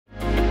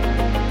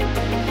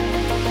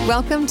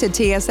Welcome to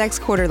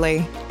TSX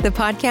Quarterly, the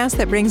podcast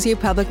that brings you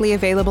publicly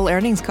available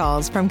earnings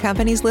calls from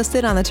companies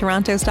listed on the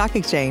Toronto Stock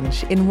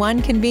Exchange in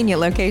one convenient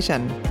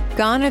location.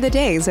 Gone are the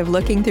days of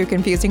looking through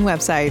confusing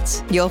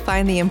websites. You'll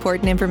find the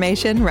important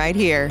information right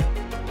here.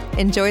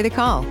 Enjoy the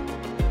call.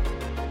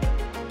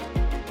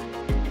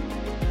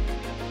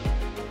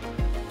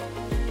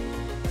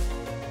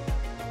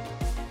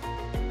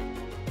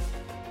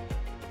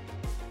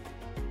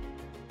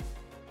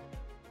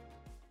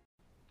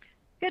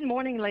 Good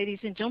morning, ladies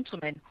and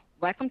gentlemen.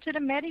 Welcome to the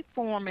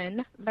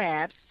MediPharm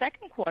Labs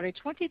second quarter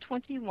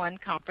 2021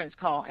 conference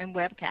call and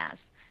webcast.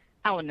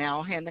 I will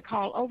now hand the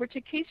call over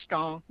to Keith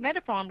Strong,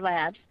 MediPharm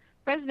Labs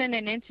President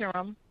and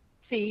Interim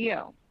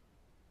CEO.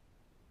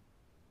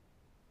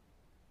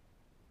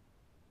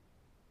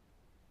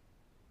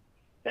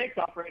 Thanks,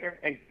 operator,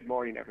 and good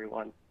morning,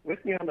 everyone.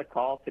 With me on the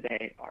call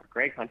today are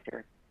Greg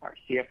Hunter, our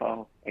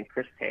CFO, and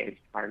Chris Taves,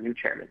 our new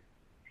chairman.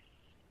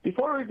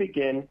 Before we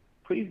begin,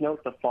 please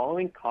note the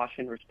following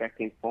caution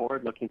respecting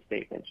forward-looking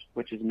statements,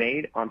 which is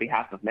made on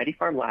behalf of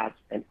MediPharm Labs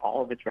and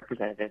all of its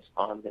representatives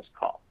on this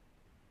call.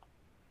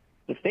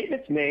 The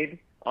statements made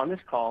on this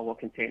call will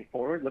contain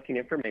forward-looking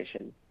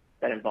information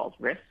that involves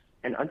risks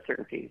and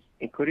uncertainties,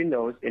 including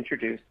those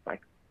introduced by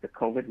the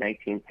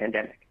COVID-19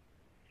 pandemic.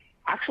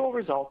 Actual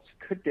results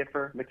could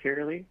differ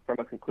materially from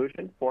a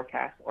conclusion,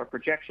 forecast, or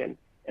projection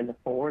in the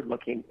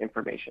forward-looking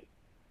information.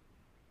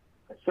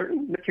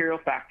 Certain material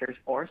factors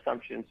or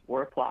assumptions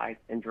were applied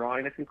in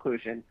drawing a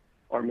conclusion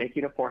or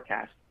making a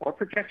forecast or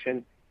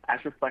projection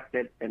as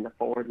reflected in the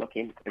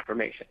forward-looking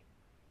information.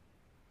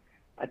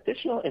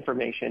 Additional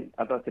information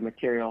about the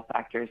material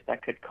factors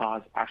that could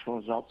cause actual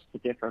results to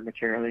differ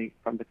materially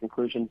from the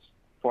conclusions,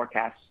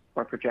 forecasts,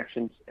 or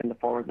projections in the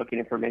forward-looking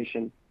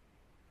information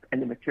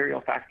and the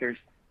material factors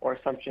or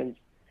assumptions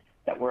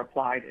that were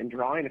applied in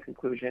drawing a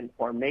conclusion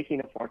or making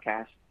a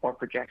forecast or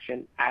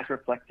projection as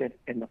reflected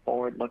in the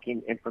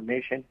forward-looking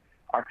information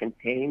are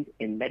contained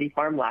in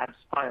MediPharm Labs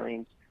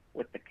filings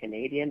with the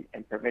Canadian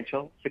and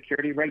provincial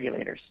security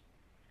regulators,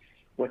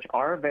 which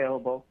are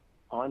available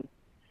on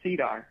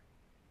SEDAR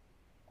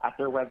at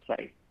their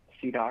website,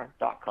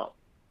 sedar.com.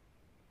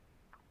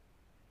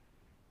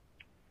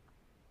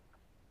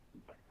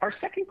 Our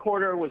second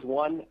quarter was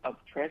one of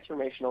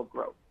transformational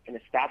growth in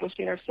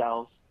establishing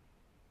ourselves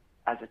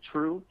as a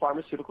true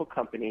pharmaceutical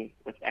company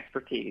with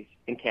expertise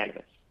in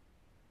cannabis.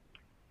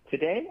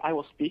 Today, I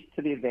will speak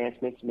to the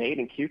advancements made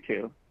in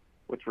Q2,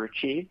 which were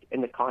achieved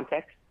in the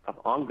context of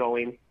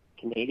ongoing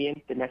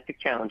Canadian domestic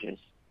challenges,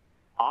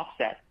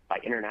 offset by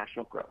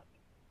international growth.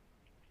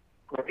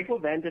 Greg will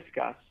then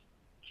discuss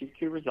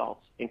Q2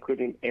 results,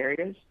 including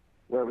areas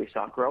where we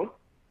saw growth,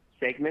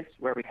 segments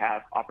where we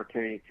have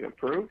opportunity to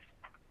improve,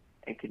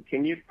 and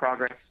continued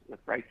progress with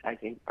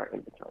right-sizing our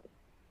inventory.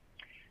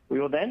 We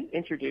will then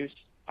introduce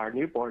our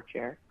new board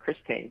chair, Chris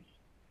Taves,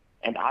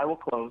 and I will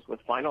close with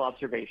final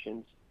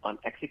observations on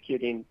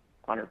executing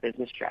on our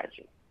business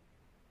strategy.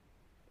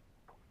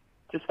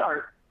 To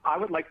start, I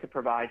would like to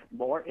provide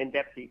more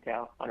in-depth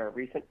detail on our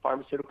recent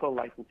pharmaceutical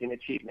licensing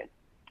achievement,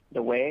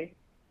 the way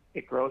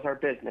it grows our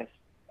business,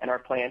 and our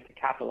plan to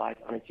capitalize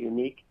on its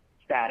unique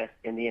status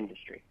in the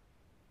industry.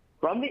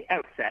 From the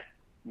outset,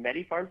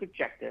 MediPharm's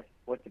objective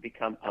was to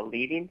become a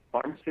leading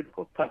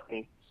pharmaceutical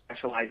company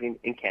specializing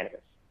in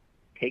cannabis,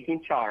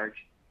 taking charge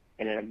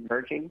in an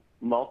emerging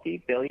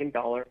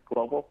multi-billion-dollar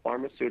global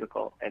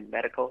pharmaceutical and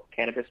medical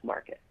cannabis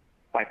market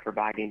by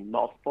providing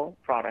multiple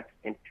products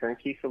and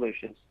turnkey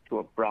solutions to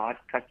a broad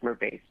customer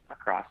base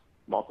across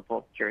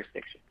multiple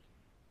jurisdictions.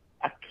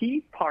 A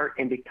key part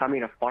in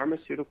becoming a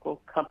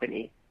pharmaceutical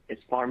company is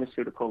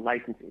pharmaceutical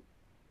licensing,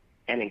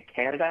 and in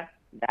Canada,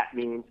 that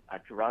means a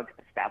drug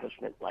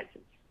establishment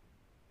license.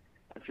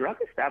 A drug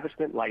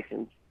establishment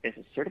license is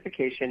a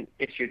certification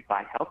issued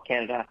by Health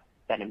Canada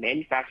that a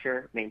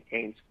manufacturer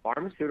maintains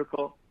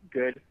pharmaceutical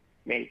good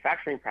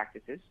manufacturing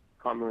practices,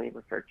 commonly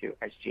referred to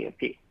as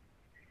GMP.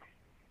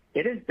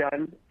 It is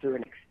done through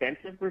an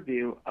extensive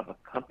review of a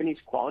company's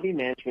quality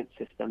management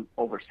system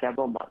over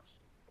several months,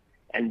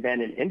 and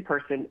then an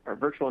in-person or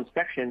virtual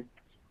inspection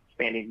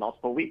spanning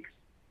multiple weeks.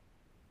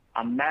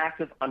 A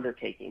massive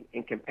undertaking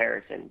in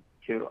comparison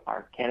to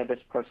our cannabis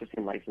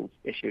processing license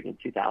issued in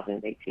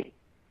 2018.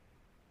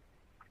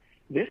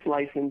 This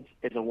license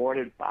is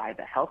awarded by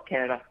the Health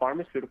Canada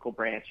Pharmaceutical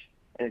Branch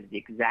and is the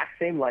exact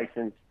same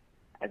license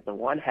as the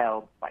one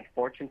held by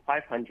Fortune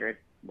 500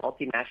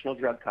 multinational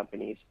drug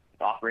companies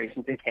with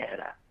operations in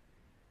Canada,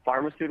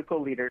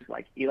 pharmaceutical leaders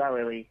like Eli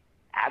Lilly,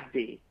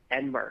 AbbVie,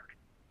 and Merck,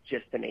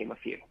 just to name a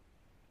few.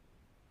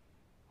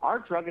 Our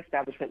drug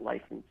establishment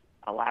license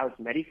allows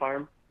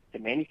MediPharm to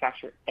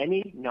manufacture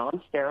any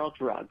non-sterile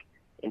drug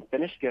in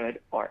finished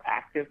good or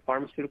active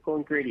pharmaceutical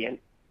ingredient,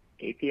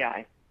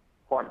 API,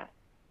 format,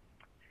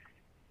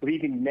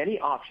 leaving many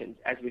options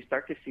as we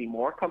start to see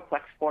more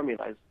complex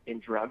formulas in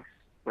drugs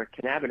where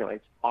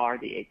cannabinoids are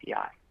the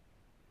API.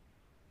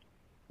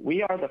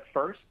 We are the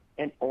first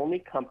and only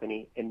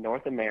company in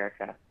North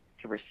America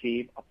to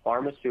receive a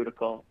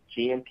pharmaceutical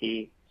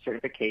GMP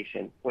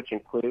certification, which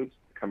includes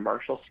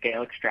commercial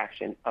scale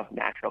extraction of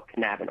natural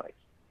cannabinoids.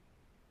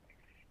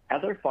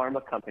 other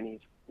pharma companies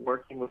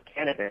working with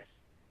cannabis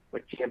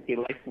with GMP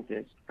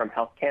licenses from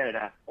Health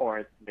Canada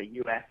or the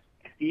U.S.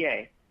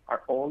 FDA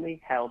are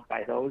only held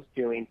by those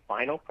doing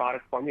final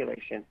product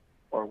formulation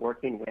or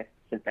working with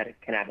synthetic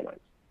cannabinoids.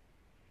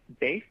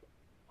 Based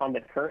on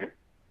the current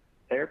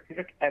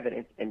therapeutic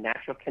evidence in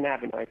natural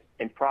cannabinoids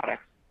in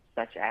products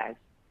such as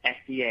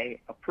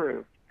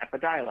FDA-approved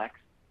Epidiolex,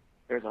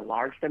 there's a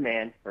large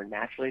demand for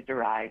naturally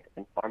derived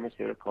and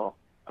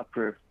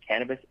pharmaceutical-approved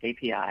cannabis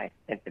API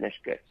and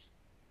finished goods.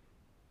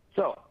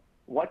 So,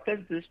 what does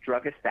this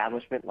drug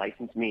establishment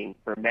license mean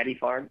for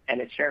MediPharm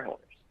and its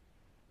shareholders?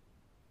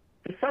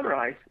 To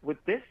summarize,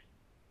 with this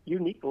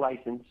unique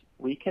license,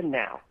 we can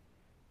now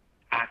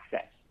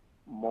access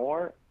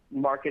more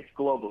markets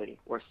globally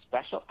where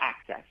special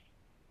access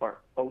or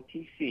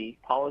OTC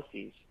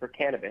policies for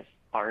cannabis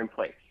are in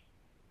place.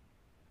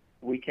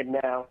 We can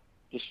now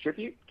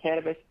distribute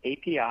cannabis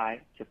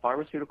API to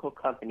pharmaceutical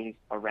companies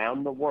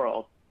around the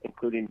world,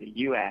 including the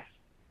U.S.,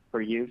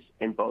 for use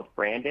in both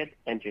branded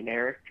and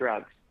generic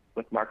drugs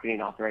with marketing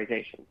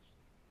authorizations.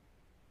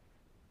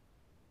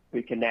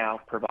 We can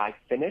now provide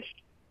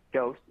finished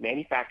dose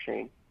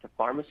manufacturing to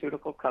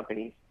pharmaceutical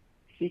companies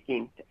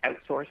seeking to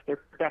outsource their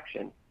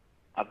production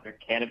of their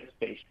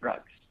cannabis-based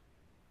drugs.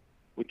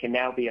 We can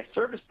now be a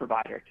service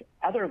provider to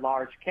other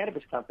large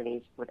cannabis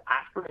companies with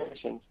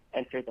aspirations to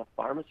enter the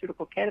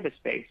pharmaceutical cannabis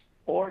space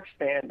or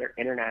expand their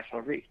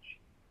international reach.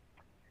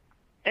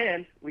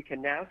 And we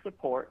can now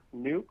support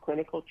new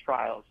clinical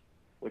trials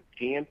with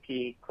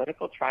GMP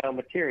clinical trial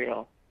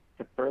material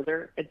to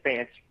further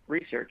advance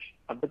research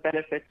of the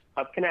benefits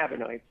of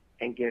cannabinoids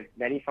and give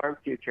MediPharm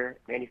future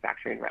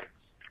manufacturing rights.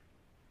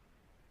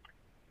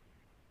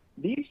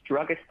 These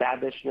drug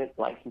establishment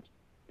license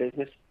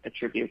business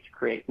attributes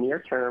create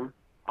near-term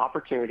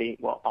opportunity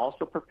while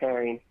also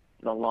preparing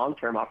the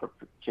long-term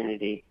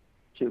opportunity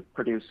to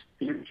produce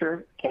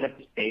future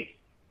cannabis-based,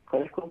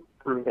 clinical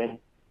proven,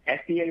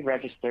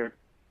 FDA-registered,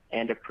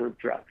 and approved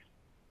drugs.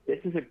 This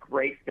is a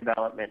great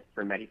development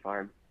for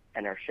MediPharm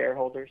and our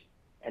shareholders,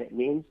 and it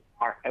means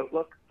our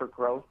outlook for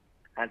growth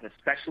as a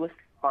specialist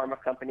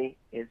pharma company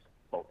is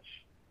bullish.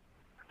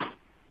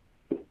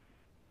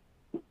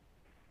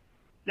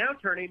 Now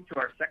turning to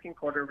our second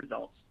quarter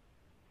results.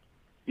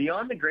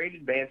 Beyond the great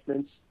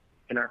advancements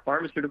in our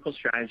pharmaceutical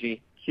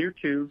strategy,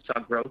 Q2 saw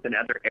growth in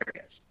other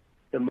areas,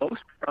 the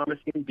most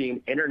promising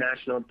being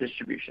international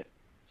distribution.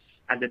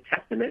 As a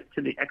testament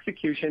to the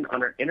execution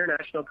on our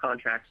international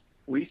contracts,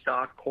 we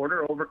saw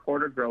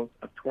quarter-over-quarter growth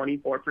of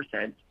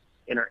 24%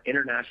 in our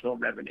international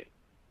revenue.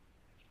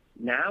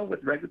 Now,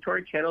 with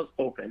regulatory channels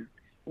open,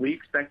 we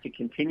expect to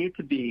continue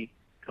to be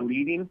the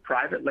leading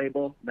private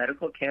label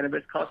medical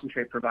cannabis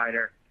concentrate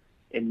provider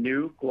in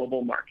new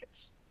global markets.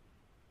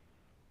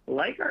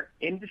 Like our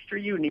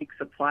industry-unique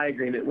supply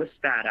agreement with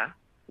STADA,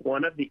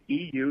 one of the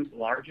EU's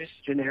largest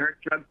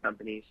generic drug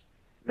companies,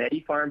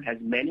 MediPharm has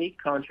many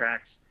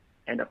contracts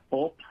and a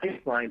full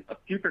pipeline of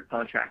future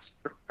contracts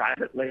for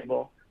private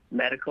label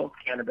medical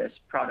cannabis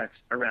products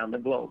around the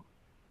globe,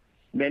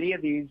 many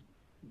of these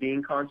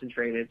being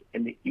concentrated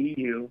in the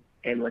EU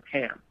and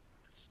LATAM.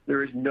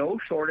 There is no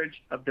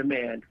shortage of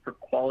demand for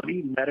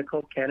quality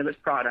medical cannabis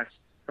products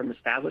from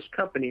established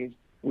companies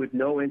with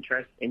no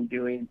interest in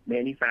doing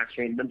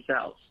manufacturing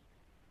themselves.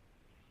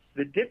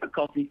 The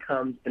difficulty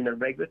comes in the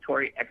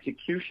regulatory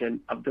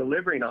execution of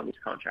delivering on these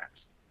contracts.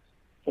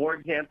 For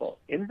example,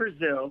 in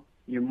Brazil,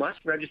 you must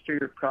register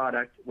your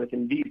product with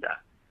Anvisa,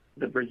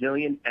 the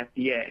Brazilian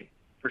FDA,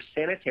 for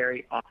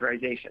sanitary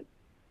authorization.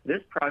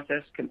 This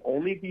process can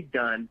only be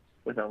done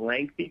with a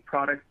lengthy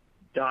product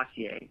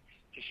dossier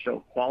to show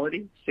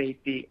quality,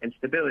 safety, and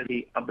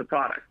stability of the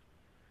product.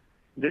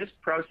 This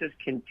process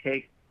can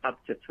take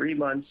up to 3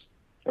 months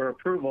for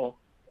approval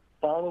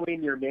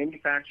following your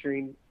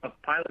manufacturing of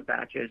pilot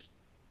batches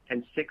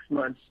and 6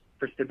 months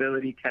for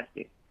stability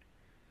testing.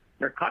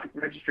 Narcotic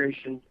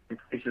registrations in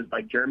places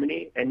like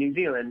Germany and New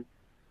Zealand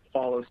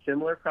follow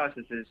similar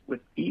processes,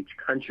 with each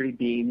country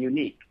being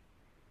unique.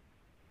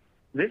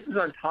 This is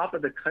on top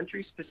of the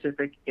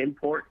country-specific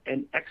import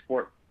and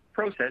export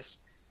process,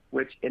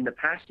 which in the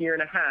past year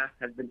and a half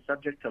has been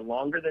subject to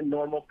longer than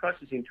normal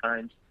processing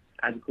times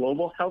as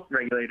global health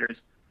regulators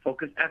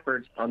focus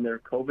efforts on their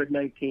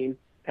COVID-19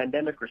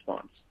 pandemic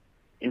response.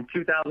 In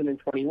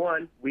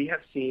 2021, we have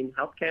seen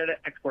Health Canada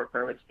export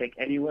permits take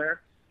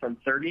anywhere from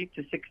 30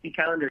 to 60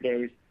 calendar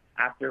days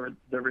after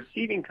the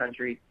receiving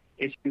country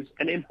issues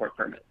an import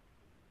permit.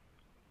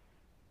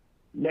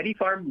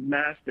 MediPharm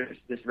masters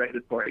this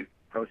regulatory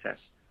process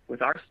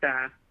with our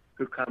staff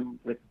who come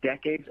with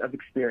decades of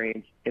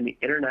experience in the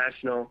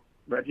international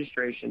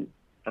registration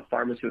of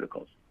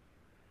pharmaceuticals.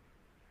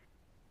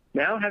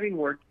 Now, having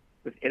worked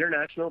with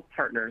international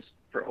partners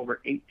for over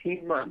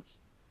 18 months,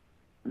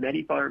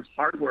 MediPharm's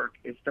hard work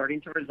is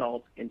starting to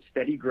result in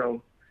steady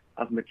growth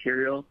of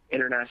material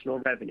international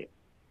revenue.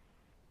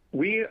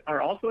 We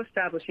are also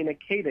establishing a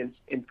cadence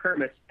in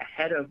permits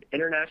ahead of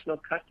international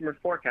customer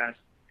forecasts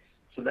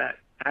so that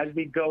as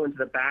we go into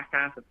the back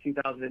half of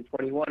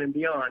 2021 and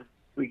beyond,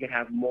 we can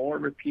have more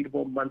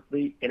repeatable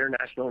monthly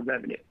international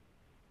revenue.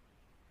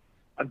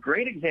 A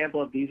great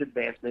example of these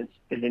advancements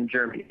is in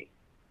Germany.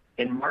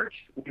 In March,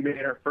 we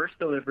made our first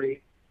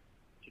delivery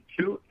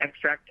to 2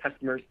 extract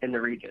customers in the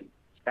region,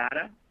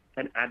 STADA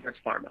and Adrex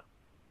Pharma.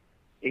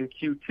 In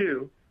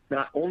Q2,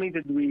 not only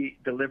did we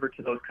deliver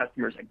to those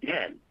customers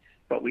again,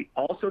 but we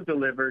also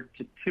delivered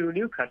to 2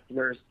 new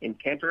customers in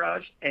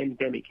Cantourage and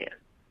Demican.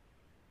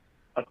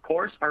 Of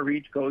course, our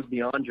reach goes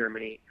beyond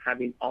Germany,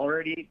 having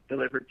already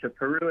delivered to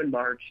Peru in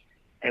March,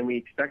 and we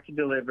expect to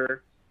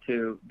deliver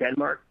to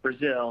Denmark,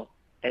 Brazil,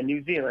 and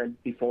New Zealand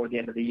before the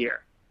end of the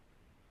year.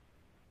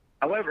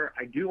 However,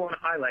 I do want to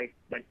highlight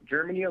that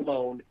Germany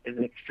alone is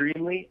an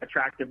extremely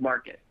attractive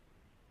market.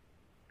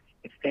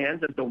 It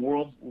stands as the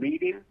world's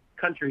leading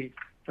country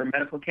for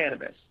medical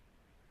cannabis,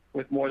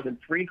 with more than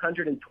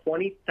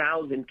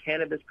 320,000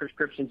 cannabis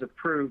prescriptions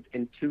approved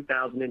in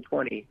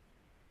 2020.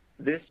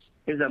 This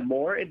is a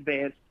more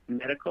advanced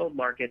medical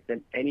market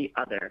than any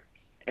other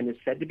and is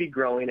said to be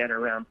growing at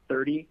around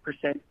 30%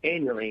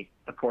 annually,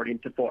 according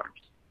to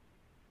Forbes.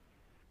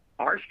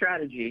 Our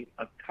strategy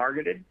of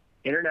targeted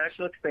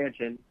international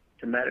expansion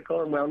to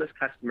medical and wellness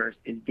customers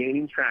is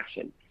gaining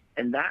traction,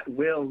 and that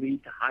will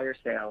lead to higher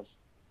sales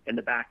in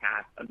the back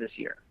half of this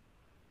year.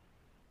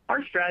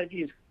 Our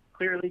strategy is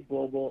clearly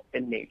global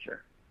in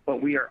nature,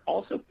 but we are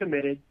also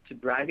committed to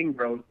driving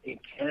growth in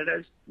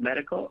Canada's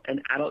medical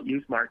and adult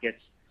use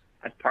markets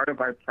as part of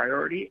our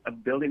priority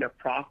of building a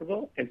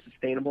profitable and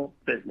sustainable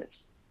business.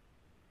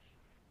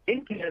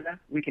 In Canada,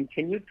 we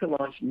continue to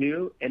launch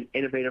new and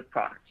innovative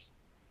products.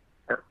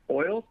 Our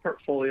oil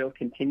portfolio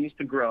continues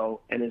to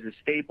grow and is a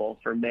staple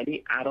for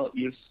many adult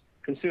use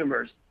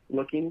consumers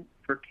looking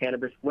for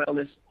cannabis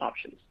wellness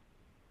options.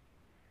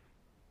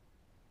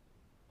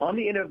 On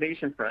the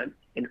innovation front,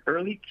 in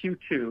early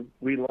Q2,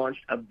 we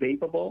launched a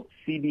vapable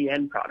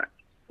CBN product,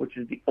 which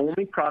is the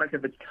only product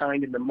of its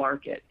kind in the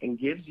market and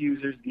gives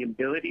users the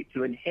ability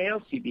to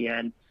inhale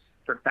CBN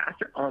for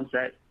faster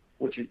onset,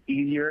 which is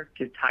easier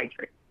to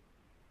titrate.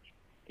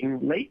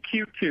 In late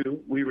Q2,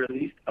 we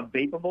released a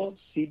vapable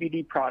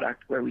CBD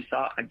product where we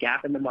saw a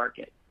gap in the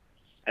market,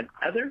 as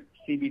other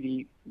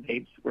CBD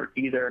vapes were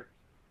either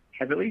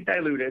heavily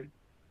diluted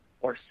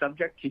or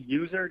subject to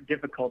user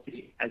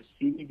difficulty as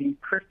CBD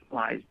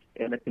crystallized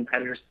in the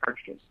competitors'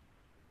 cartridges.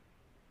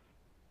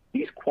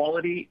 These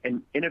quality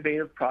and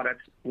innovative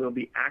products will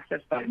be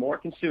accessed by more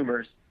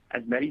consumers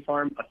as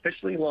MediPharm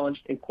officially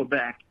launched in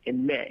Quebec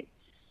in May.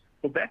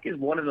 Quebec is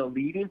one of the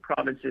leading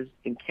provinces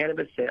in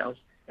cannabis sales,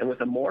 and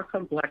with a more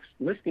complex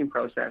listing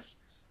process,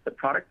 the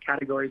product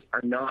categories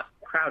are not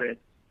crowded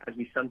as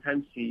we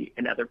sometimes see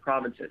in other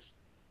provinces.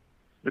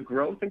 The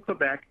growth in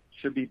Quebec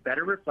should be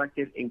better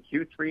reflected in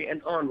Q3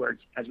 and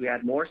onwards as we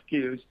add more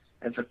SKUs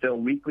and fulfill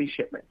weekly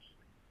shipments.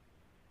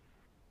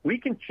 We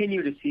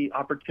continue to see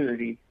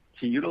opportunity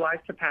to utilize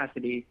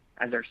capacity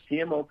as our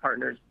CMO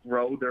partners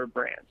grow their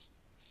brands,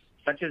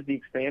 such as the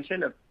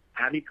expansion of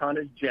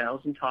Aviconda's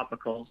gels and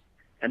topicals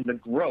and the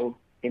growth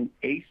in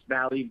Ace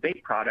Valley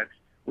vape products,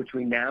 which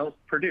we now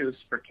produce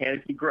for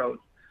Canopy Growth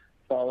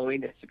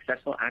following a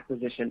successful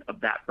acquisition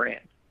of that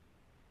brand.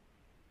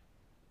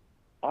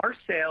 Our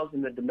sales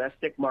in the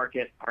domestic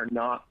market are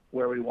not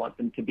where we want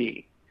them to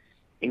be.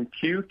 In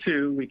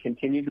Q2, we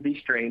continue to be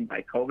strained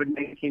by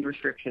COVID-19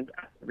 restrictions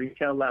at the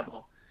retail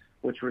level,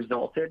 which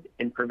resulted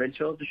in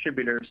provincial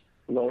distributors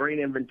lowering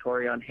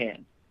inventory on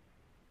hand.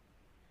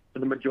 For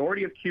the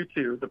majority of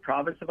Q2, the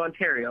province of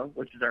Ontario,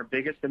 which is our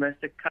biggest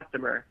domestic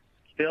customer,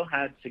 still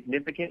had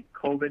significant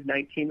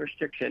COVID-19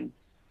 restrictions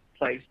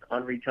placed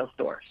on retail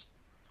stores.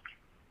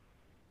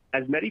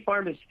 As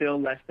MediPharm is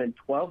still less than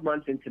 12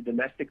 months into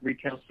domestic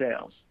retail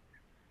sales,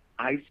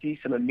 I see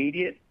some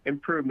immediate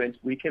improvements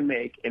we can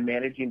make in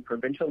managing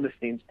provincial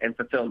listings and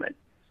fulfillment.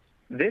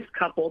 This,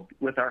 coupled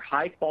with our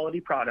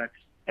high-quality products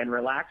and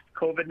relaxed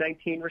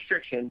COVID-19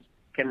 restrictions,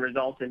 can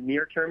result in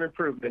near-term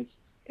improvements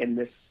in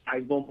this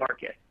sizable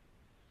market.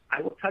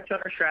 I will touch on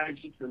our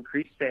strategy to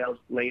increase sales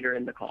later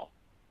in the call.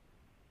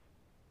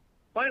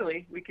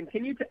 Finally, we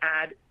continue to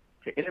add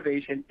to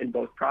innovation in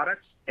both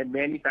products and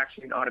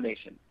manufacturing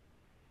automation.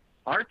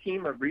 Our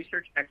team of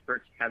research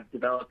experts have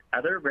developed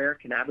other rare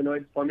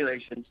cannabinoid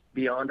formulations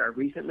beyond our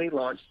recently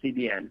launched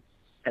CBN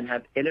and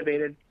have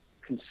innovated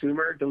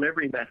consumer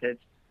delivery methods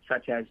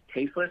such as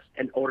tasteless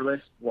and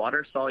odorless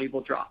water-soluble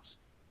drops.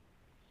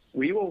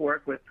 We will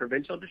work with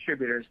provincial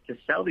distributors to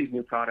sell these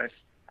new products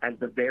as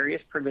the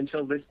various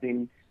provincial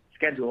listing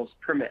schedules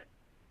permit.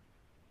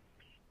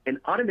 In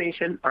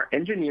automation, our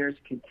engineers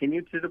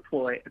continue to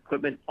deploy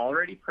equipment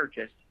already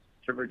purchased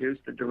to reduce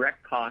the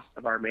direct cost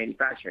of our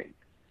manufacturing.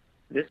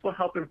 This will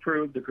help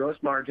improve the gross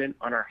margin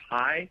on our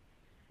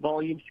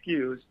high-volume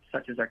SKUs,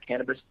 such as our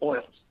cannabis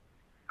oils.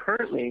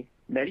 Currently,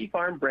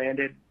 MediPharm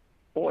branded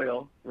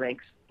oil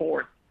ranks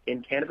 4th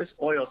in cannabis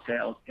oil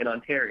sales in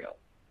Ontario.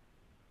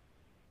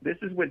 This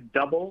is with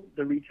double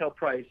the retail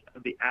price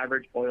of the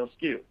average oil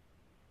SKU.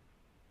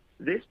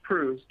 This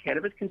proves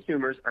cannabis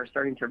consumers are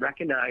starting to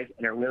recognize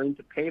and are willing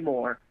to pay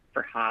more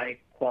for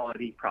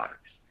high-quality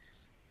products.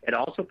 It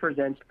also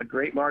presents a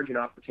great margin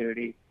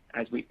opportunity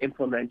as we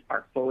implement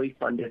our fully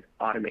funded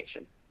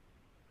automation.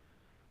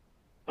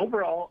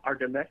 Overall, our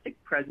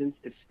domestic presence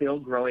is still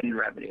growing in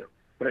revenue,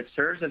 but it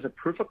serves as a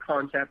proof of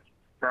concept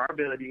for our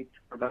ability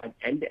to provide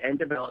end-to-end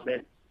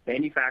development,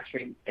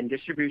 manufacturing, and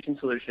distribution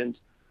solutions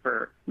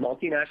for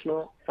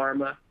multinational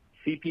pharma,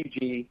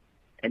 CPG,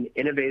 and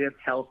innovative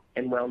health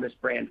and wellness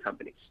brand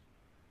companies.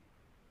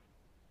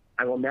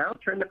 I will now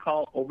turn the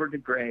call over to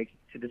Greg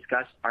to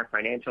discuss our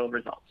financial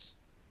results.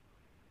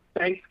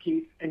 Thanks,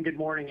 Keith, and good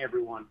morning,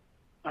 everyone.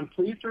 I'm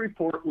pleased to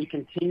report we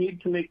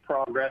continued to make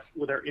progress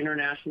with our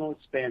international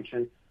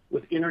expansion,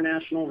 with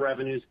international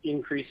revenues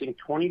increasing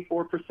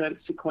 24%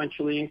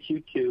 sequentially in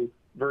Q2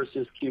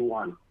 versus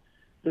Q1.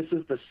 This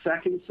is the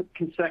second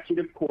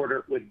consecutive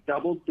quarter with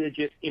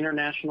double-digit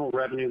international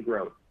revenue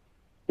growth.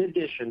 In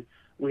addition,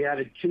 we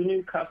added 2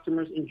 new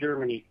customers in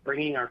Germany,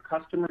 bringing our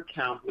customer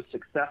count with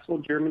successful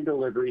German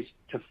deliveries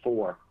to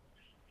 4.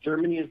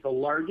 Germany is the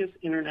largest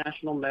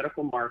international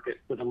medical market,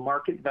 with a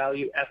market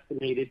value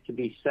estimated to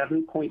be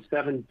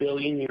 7.7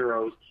 billion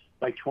euros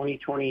by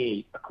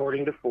 2028,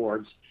 according to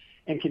Forbes,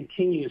 and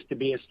continues to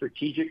be a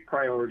strategic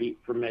priority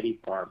for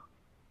MediPharm.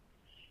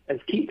 As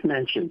Keith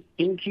mentioned,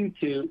 in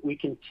Q2, we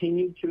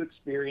continued to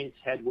experience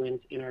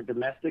headwinds in our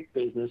domestic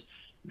business,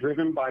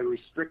 driven by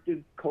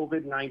restricted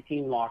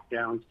COVID-19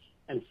 lockdowns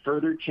and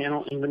further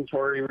channel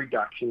inventory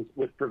reductions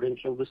with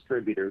provincial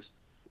distributors,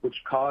 which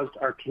caused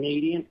our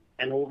Canadian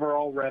and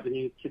overall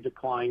revenue to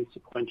decline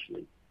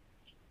sequentially.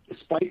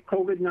 Despite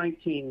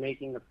COVID-19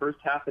 making the first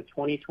half of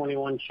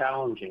 2021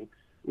 challenging,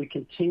 we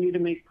continue to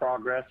make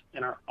progress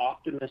and are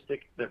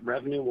optimistic that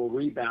revenue will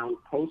rebound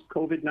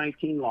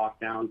post-COVID-19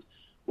 lockdowns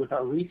with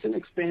our recent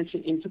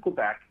expansion into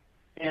Quebec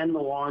and the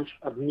launch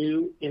of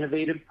new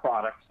innovative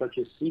products such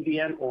as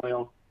CBN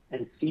oil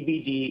and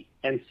CBD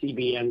and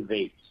CBN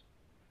vapes.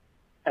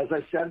 As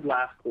I said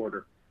last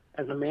quarter,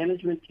 as a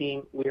management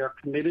team, we are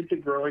committed to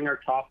growing our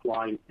top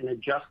line and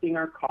adjusting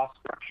our cost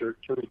structure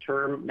to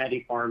return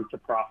MediPharm to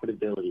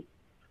profitability.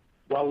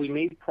 While we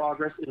made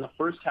progress in the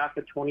first half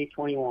of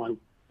 2021,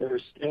 there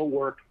is still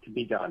work to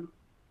be done.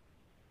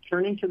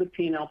 Turning to the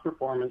P&L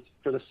performance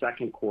for the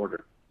second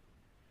quarter.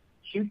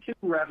 Q2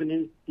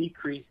 revenues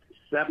decreased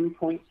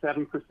 7.7%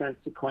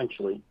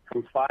 sequentially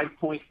from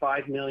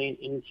 $5.5 million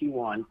in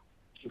Q1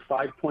 to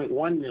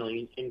 $5.1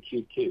 million in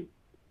Q2.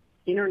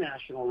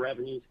 International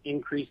revenues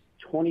increased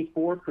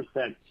 24%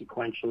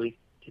 sequentially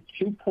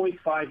to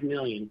 $2.5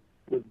 million,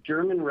 with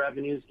German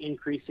revenues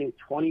increasing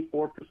 24%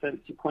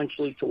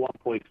 sequentially to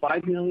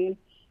 $1.5 million,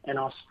 and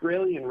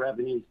Australian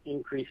revenues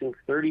increasing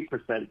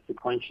 30%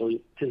 sequentially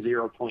to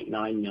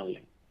 $0.9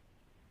 million.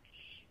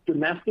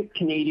 Domestic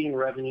Canadian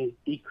revenues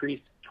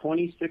decreased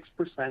 26%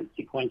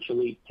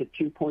 sequentially to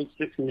 $2.6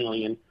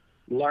 million,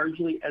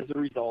 largely as a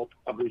result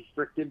of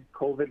restricted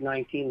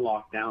COVID-19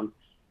 lockdowns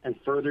and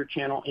further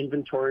channel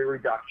inventory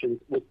reductions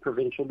with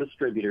provincial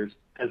distributors,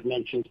 as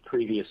mentioned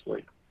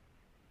previously.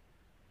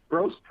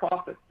 Gross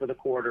profit for the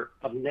quarter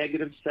of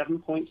negative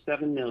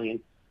 $7.7 million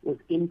was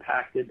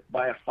impacted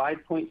by a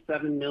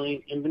 $5.7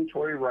 million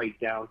inventory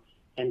write-down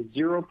and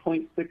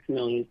 $0.6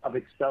 million of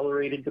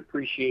accelerated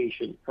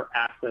depreciation for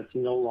assets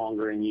no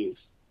longer in use.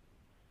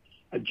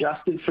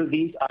 Adjusted for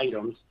these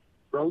items,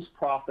 gross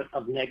profit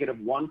of negative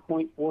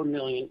 $1.4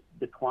 million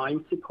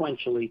declined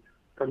sequentially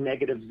from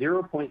negative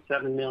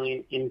 $0.7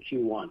 million in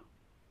Q1.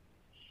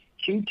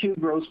 Q2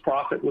 gross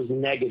profit was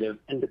negative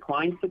and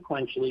declined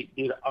sequentially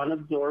due to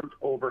unabsorbed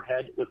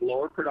overhead with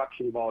lower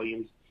production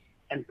volumes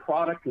and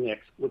product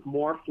mix, with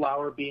more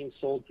flower being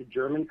sold to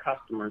German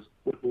customers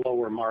with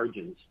lower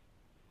margins.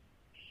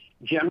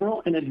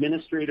 General and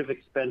administrative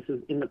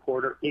expenses in the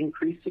quarter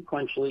increased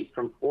sequentially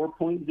from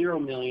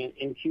 $4.0 million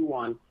in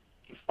Q1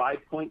 to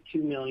 $5.2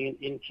 million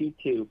in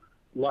Q2,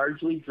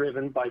 largely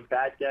driven by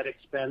bad debt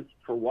expense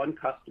for one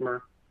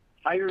customer,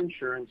 higher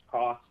insurance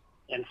costs,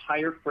 and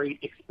higher freight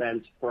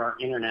expense for our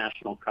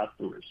international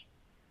customers.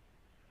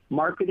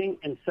 Marketing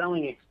and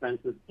selling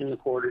expenses in the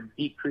quarter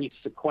decreased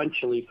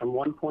sequentially from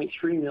 $1.3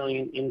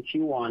 million in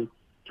Q1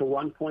 to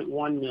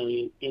 $1.1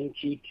 million in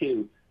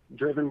Q2,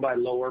 driven by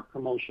lower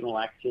promotional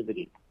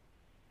activity.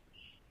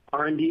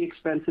 R&D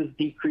expenses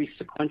decreased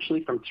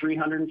sequentially from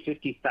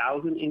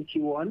 $350,000 in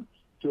Q1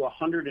 to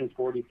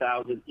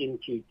 $140,000 in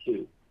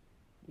Q2.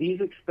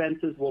 These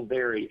expenses will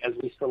vary as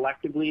we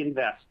selectively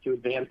invest to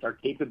advance our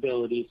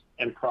capabilities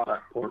and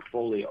product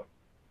portfolio.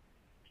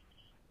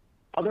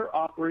 Other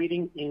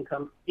operating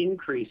income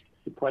increased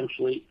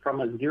sequentially from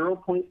a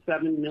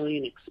 $0.7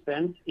 million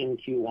expense in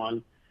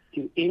Q1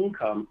 to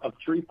income of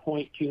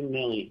 $3.2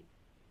 million.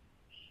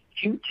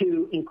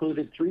 Q2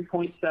 included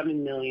 $3.7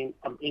 million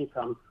of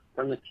income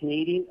from the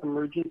Canadian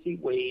Emergency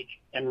Wage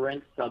and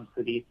Rent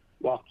Subsidy,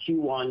 while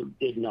Q1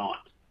 did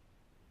not.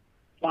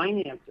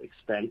 Finance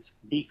expense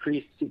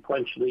decreased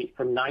sequentially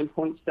from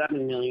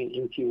 $9.7 million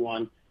in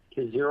Q1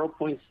 to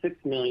 $0.6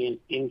 million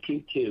in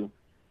Q2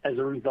 as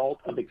a result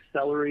of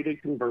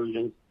accelerated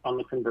conversions on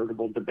the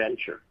convertible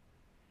debenture.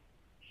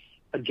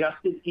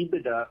 Adjusted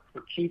EBITDA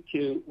for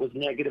Q2 was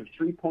negative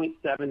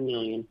 $3.7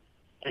 million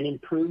and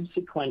improved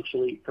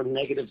sequentially from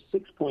negative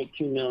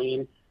 $6.2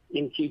 million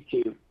in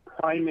Q2,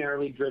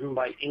 primarily driven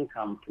by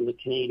income from the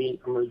Canadian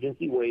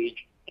Emergency Wage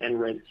and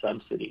Rent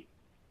Subsidy.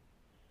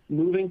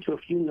 Moving to a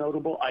few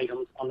notable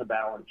items on the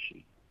balance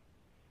sheet.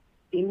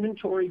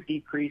 Inventory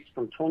decreased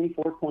from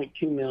 $24.2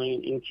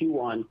 million in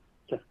Q1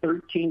 to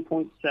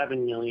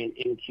 $13.7 million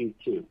in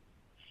Q2.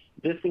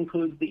 This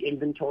includes the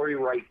inventory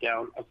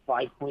write-down of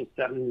 $5.7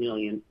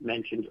 million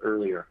mentioned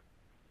earlier.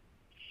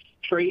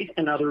 Trade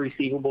and other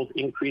receivables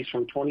increased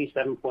from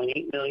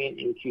 $27.8 million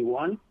in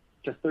Q1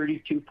 to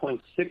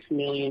 $32.6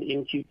 million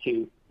in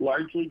Q2,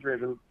 largely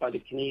driven by the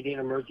Canadian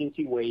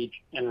Emergency Wage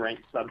and Rent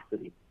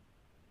Subsidy.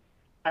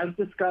 As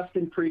discussed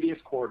in previous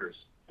quarters,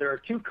 there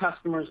are two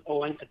customers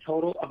owing a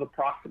total of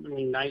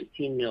approximately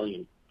 $19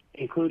 million,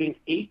 including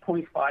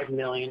 $8.5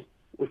 million,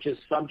 which is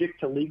subject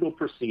to legal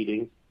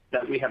proceedings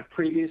that we have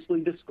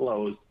previously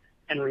disclosed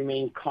and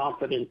remain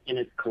confident in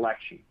its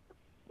collection.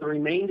 The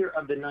remainder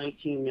of the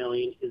 $19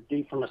 million is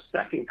due from a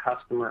second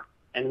customer,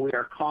 and we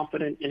are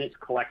confident in its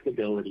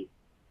collectability.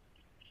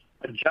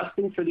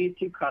 Adjusting for these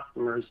two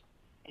customers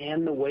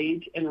and the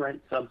wage and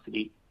rent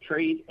subsidy,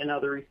 trade and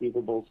other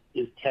receivables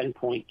is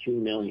 $10.2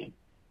 million.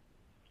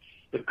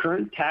 The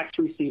current tax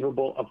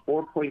receivable of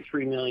 $4.3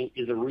 million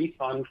is a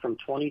refund from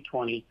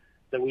 2020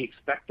 that we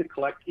expect to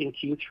collect in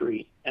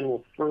Q3 and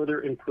will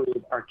further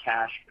improve our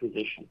cash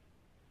position.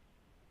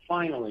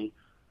 Finally,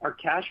 our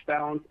cash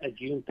balance at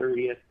June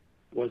 30th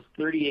was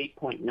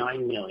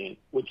 $38.9 million,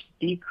 which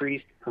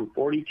decreased from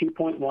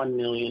 $42.1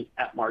 million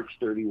at March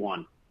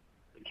 31.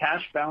 The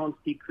cash balance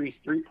decreased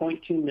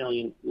 $3.2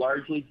 million,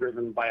 largely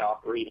driven by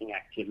operating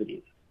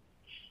activities.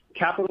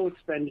 Capital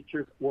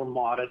expenditures were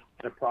modest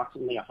at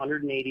approximately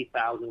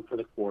 $180,000 for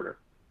the quarter.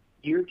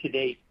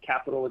 Year-to-date,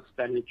 capital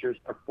expenditures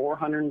are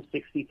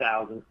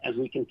 $460,000 as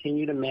we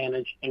continue to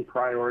manage and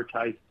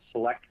prioritize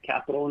select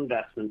capital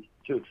investments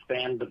to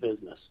expand the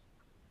business.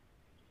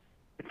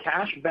 The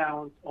cash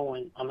balance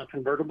owing on the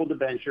convertible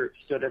debenture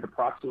stood at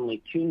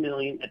approximately $2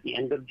 million at the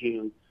end of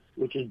June,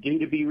 which is due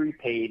to be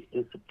repaid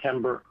in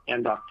September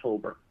and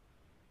October.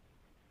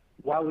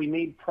 While we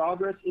made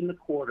progress in the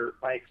quarter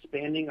by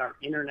expanding our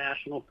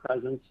international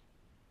presence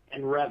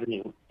and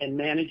revenue and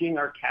managing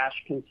our cash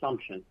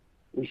consumption,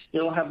 we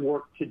still have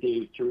work to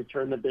do to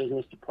return the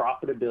business to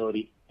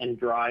profitability and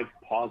drive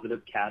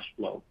positive cash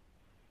flow.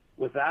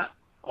 With that,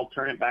 I'll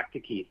turn it back to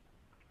Keith.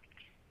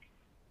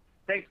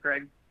 Thanks,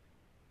 Greg.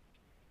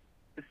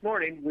 This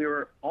morning, we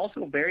were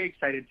also very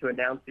excited to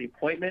announce the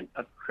appointment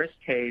of Chris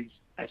Taves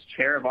as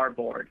chair of our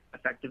board,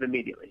 effective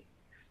immediately.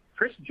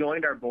 Chris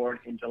joined our board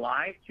in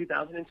July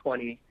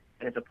 2020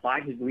 and has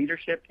applied his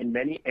leadership in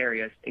many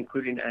areas,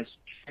 including as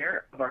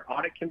chair of our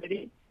audit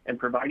committee and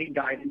providing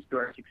guidance to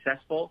our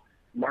successful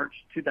March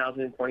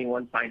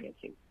 2021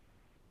 financing.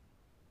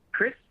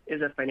 Chris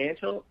is a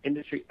financial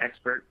industry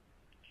expert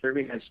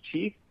serving as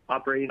Chief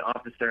Operating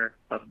Officer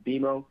of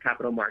BMO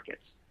Capital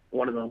Markets,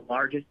 one of the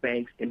largest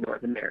banks in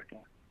North America.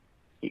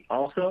 He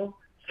also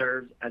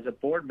serves as a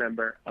board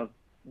member of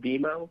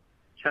BMO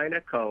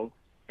China Co.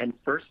 and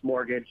First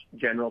Mortgage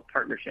General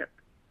Partnership.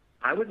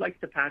 I would like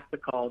to pass the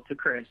call to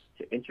Chris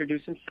to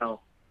introduce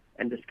himself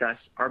and discuss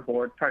our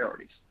board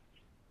priorities.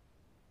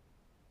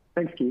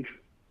 Thanks, Keith.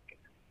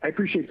 I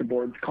appreciate the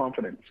board's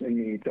confidence in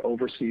me to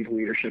oversee the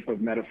leadership of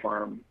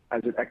MediPharm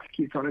as it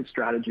executes on its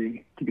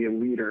strategy to be a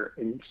leader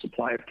in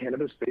supply of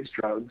cannabis-based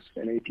drugs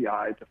and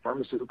API to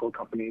pharmaceutical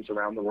companies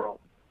around the world.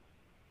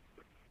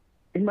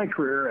 In my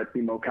career at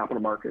BMO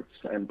Capital Markets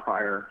and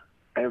prior,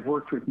 I have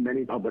worked with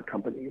many public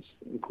companies,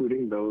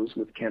 including those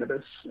with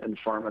cannabis and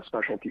pharma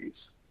specialties.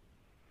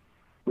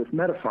 With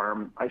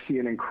MediPharm, I see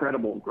an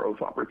incredible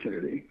growth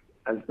opportunity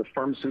as the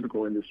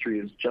pharmaceutical industry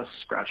is just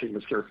scratching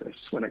the surface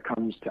when it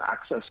comes to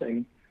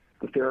accessing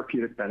the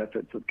therapeutic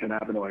benefits of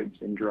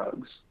cannabinoids in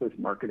drugs with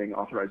marketing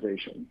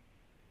authorization.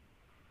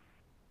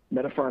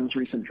 MediPharm's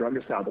recent drug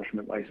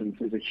establishment license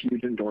is a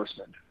huge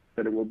endorsement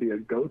that it will be a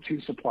go-to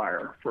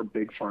supplier for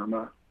big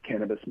pharma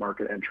cannabis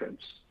market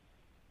entrants.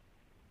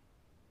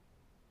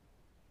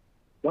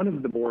 One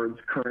of the board's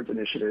current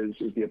initiatives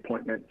is the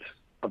appointment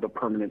of a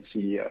permanent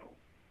CEO.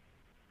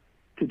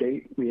 To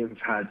date, we have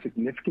had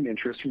significant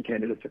interest from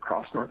candidates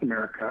across North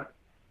America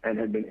and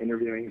have been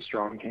interviewing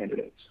strong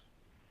candidates.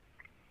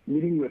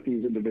 Meeting with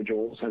these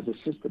individuals has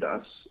assisted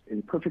us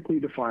in perfectly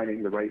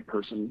defining the right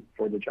person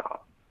for the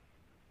job.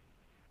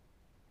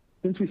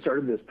 Since we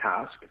started this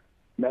task,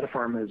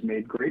 MediPharm has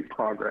made great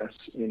progress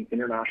in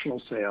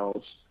international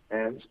sales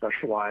and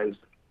specialized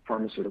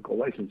pharmaceutical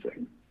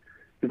licensing.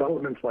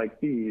 Developments like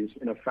these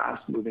in a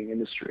fast-moving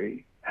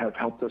industry have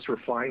helped us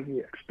refine the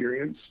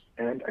experience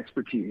and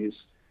expertise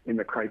in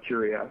the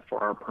criteria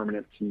for our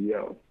permanent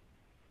CEO.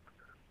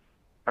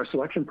 Our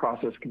selection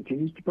process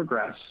continues to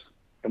progress,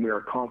 and we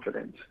are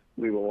confident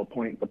we will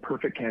appoint the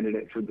perfect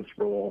candidate for this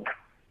role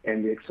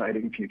and the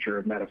exciting future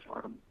of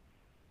MediPharm.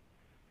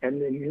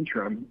 And in the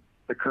interim,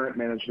 the current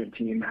management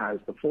team has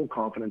the full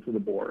confidence of the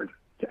board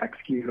to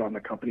execute on the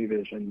company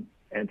vision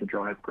and to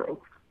drive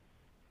growth.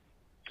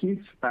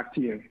 Keith, back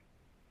to you.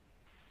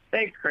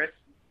 Thanks, Chris.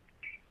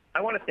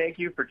 I want to thank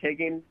you for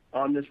taking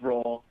on this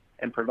role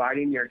and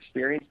providing your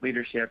experienced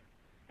leadership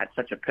at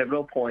such a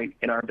pivotal point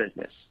in our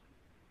business.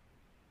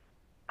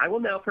 I will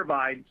now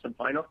provide some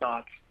final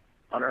thoughts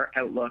on our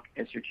outlook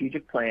and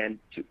strategic plan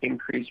to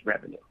increase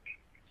revenue.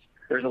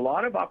 There's a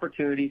lot of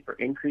opportunity for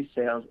increased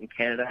sales in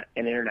Canada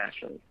and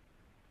internationally.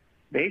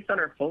 Based on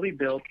our fully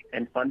built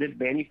and funded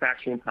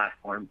manufacturing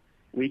platform,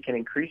 we can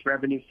increase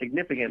revenue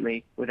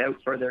significantly without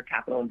further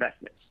capital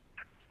investments.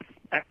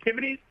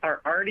 Activities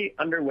are already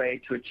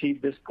underway to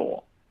achieve this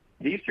goal.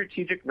 These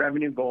strategic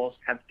revenue goals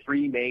have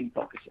three main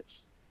focuses.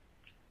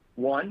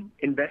 One,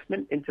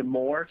 investment into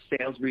more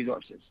sales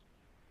resources.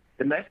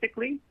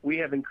 Domestically, we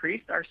have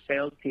increased our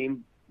sales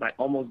team by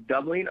almost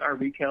doubling our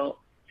retail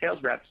sales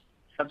reps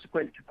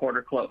subsequent to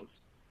quarter close.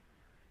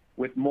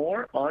 With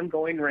more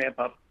ongoing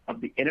ramp-up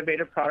of the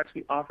innovative products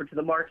we offer to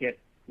the market,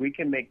 we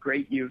can make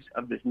great use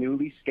of this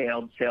newly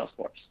scaled sales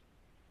force.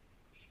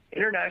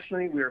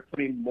 Internationally, we are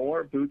putting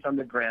more boots on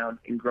the ground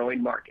in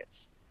growing markets.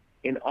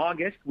 In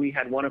August, we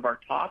had one of our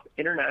top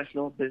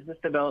international business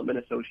development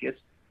associates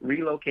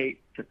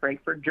relocate to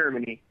Frankfurt,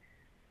 Germany,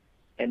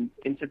 and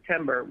in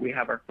September, we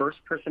have our first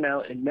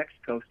personnel in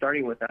Mexico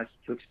starting with us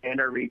to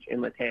expand our reach in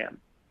LATAM.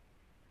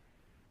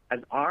 As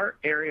our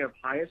area of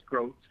highest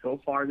growth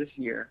so far this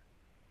year,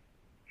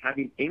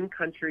 having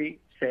in-country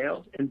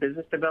sales and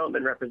business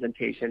development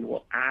representation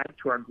will add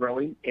to our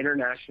growing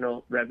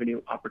international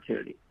revenue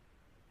opportunity.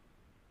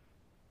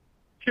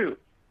 2,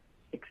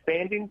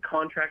 expanding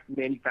contract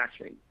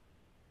manufacturing.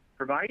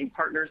 Providing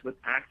partners with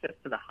access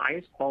to the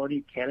highest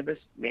quality cannabis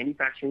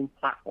manufacturing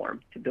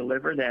platform to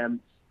deliver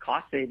them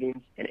cost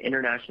savings and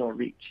international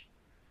reach.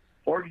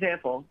 For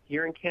example,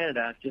 here in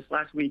Canada, just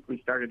last week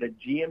we started a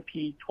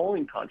GMP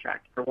tolling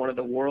contract for one of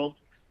the world's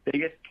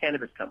biggest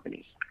cannabis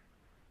companies.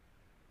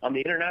 On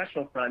the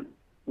international front,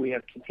 we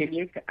have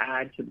continued to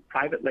add to the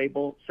private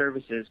label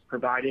services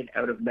provided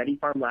out of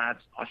MediPharm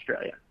Labs,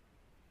 Australia.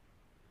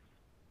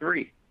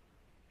 3,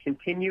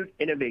 continued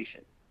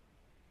innovation.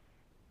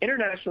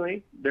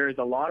 Internationally, there is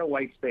a lot of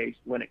white space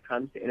when it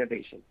comes to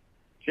innovation.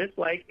 Just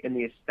like in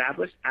the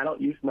established adult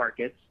use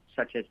markets,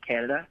 such as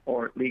Canada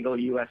or legal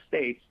U.S.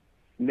 states,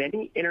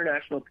 many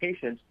international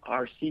patients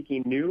are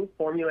seeking new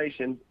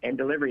formulations and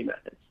delivery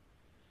methods.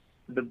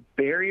 The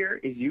barrier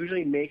is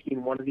usually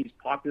making one of these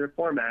popular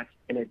formats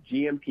in a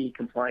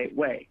GMP-compliant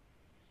way.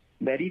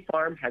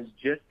 MediPharm has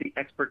just the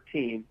expert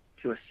team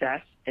to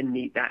assess and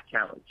meet that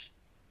challenge.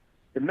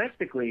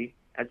 Domestically,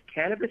 as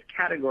cannabis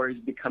categories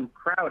become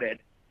crowded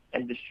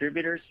and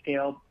distributors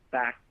scale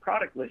back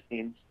product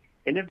listings,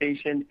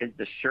 innovation is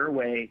the sure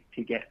way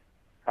to get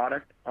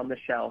product on the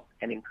shelf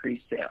and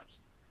increase sales.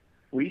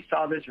 We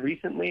saw this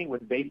recently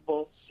with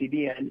vapable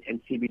CBN and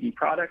CBD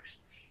products,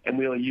 and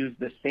we will use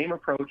the same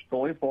approach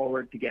going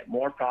forward to get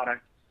more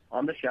products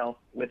on the shelf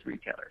with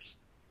retailers.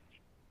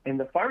 In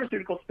the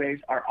pharmaceutical space,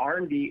 our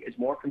R&D is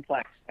more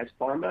complex as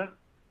pharma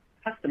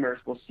customers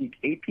will seek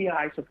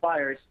API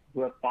suppliers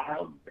who have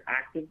filed their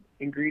active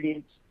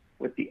ingredients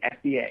with the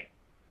FDA.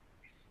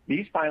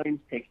 These filings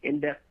take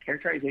in-depth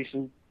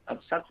characterization of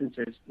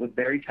substances with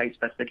very tight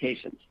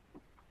specifications.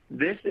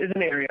 This is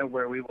an area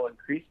where we will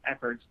increase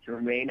efforts to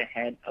remain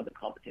ahead of the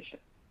competition.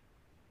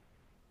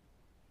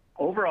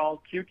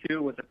 Overall,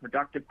 Q2 was a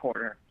productive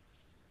quarter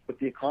with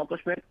the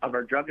accomplishment of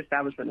our drug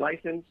establishment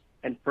license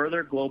and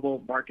further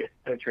global market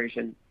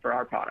penetration for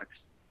our products.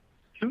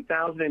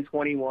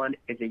 2021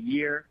 is a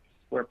year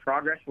where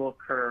progress will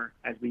occur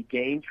as we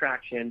gain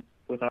traction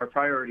with our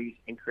priorities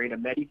and create a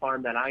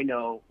MediPharm that I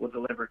know will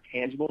deliver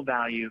tangible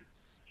value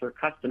for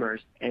customers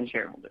and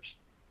shareholders.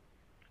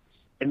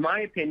 In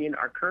my opinion,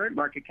 our current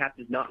market cap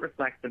does not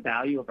reflect the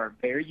value of our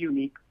very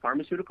unique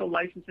pharmaceutical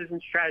licenses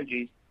and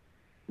strategies,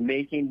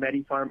 making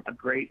MediPharm a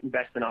great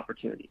investment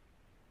opportunity.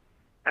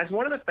 As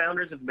one of the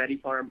founders of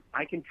MediPharm,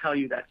 I can tell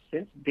you that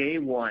since day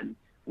one,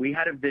 we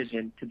had a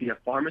vision to be a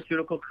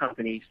pharmaceutical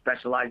company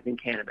specialized in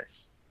cannabis,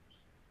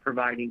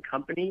 providing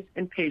companies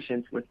and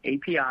patients with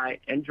API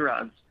and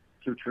drugs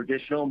through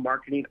traditional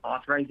marketing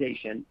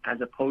authorization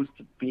as opposed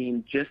to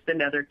being just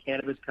another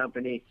cannabis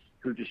company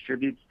who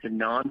distributes to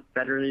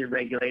non-federally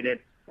regulated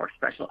or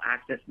special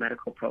access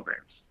medical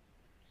programs.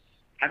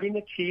 Having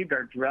achieved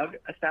our drug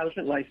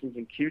establishment license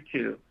in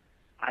Q2,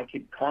 I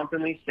can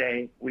confidently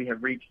say we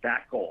have reached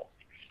that goal.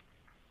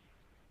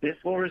 This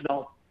will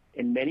result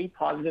in many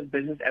positive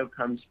business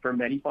outcomes for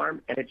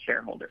MediPharm and its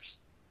shareholders.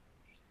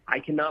 I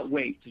cannot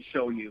wait to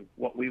show you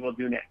what we will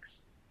do next.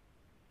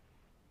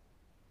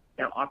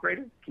 Now,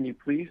 operator, can you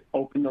please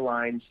open the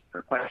lines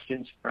for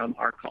questions from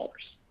our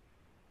callers?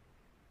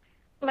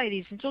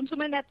 Ladies and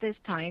gentlemen, at this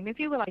time, if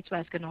you would like to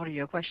ask an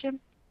audio question,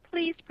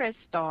 please press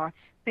star,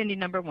 then the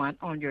number 1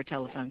 on your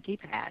telephone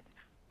keypad.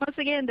 Once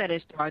again, that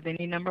is star, then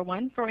the number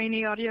 1 for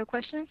any audio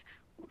questions.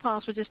 We'll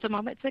pause for just a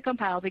moment to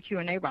compile the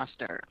Q&A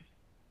roster.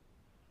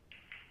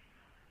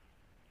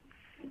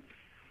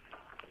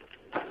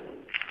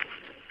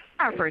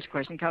 Our first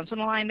question comes from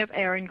the line of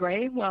Aaron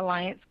Gray with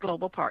Alliance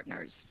Global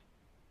Partners.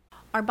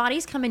 Our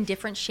bodies come in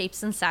different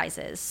shapes and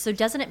sizes, so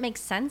doesn't it make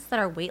sense that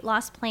our weight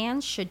loss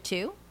plans should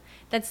too?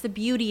 That's the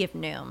beauty of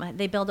Noom.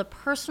 They build a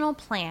personal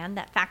plan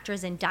that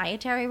factors in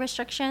dietary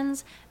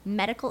restrictions,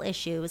 medical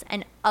issues,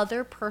 and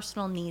other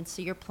personal needs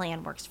so your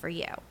plan works for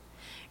you.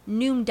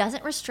 Noom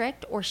doesn't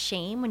restrict or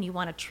shame when you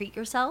want to treat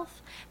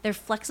yourself. Their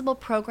flexible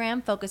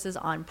program focuses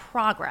on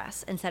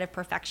progress instead of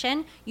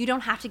perfection. You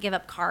don't have to give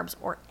up carbs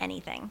or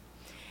anything.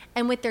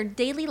 And with their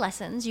daily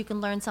lessons, you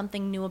can learn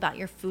something new about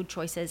your food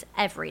choices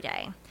every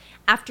day.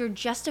 After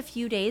just a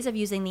few days of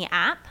using the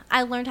app,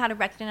 I learned how to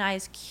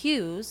recognize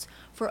cues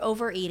for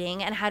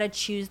overeating and how to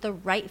choose the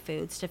right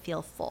foods to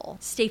feel full.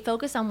 Stay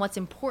focused on what's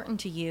important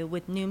to you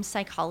with Noom's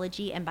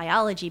psychology and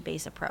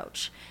biology-based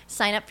approach.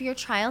 Sign up for your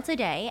trial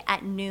today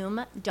at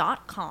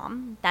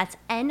Noom.com. That's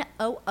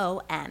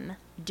Noom.com.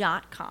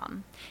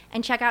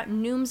 And check out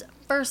Noom's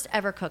first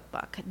ever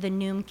cookbook, The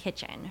Noom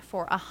Kitchen,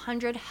 for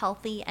 100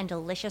 healthy and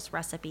delicious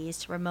recipes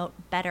to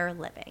promote better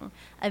living.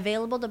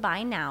 Available to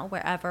buy now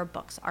wherever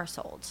books are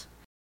sold.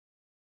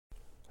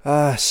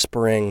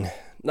 Spring.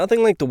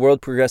 Nothing like the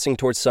world progressing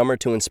towards summer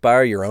to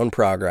inspire your own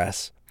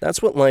progress.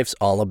 That's what life's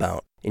all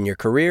about. In your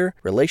career,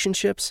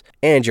 relationships,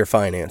 and your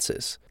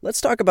finances. Let's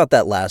talk about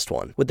that last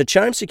one. With the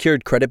Chime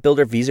Secured Credit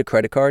Builder Visa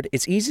Credit Card,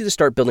 it's easy to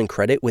start building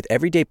credit with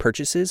everyday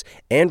purchases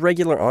and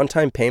regular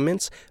on-time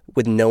payments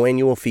with no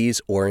annual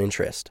fees or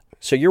interest.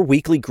 So your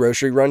weekly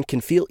grocery run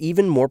can feel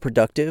even more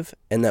productive,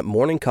 and that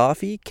morning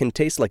coffee can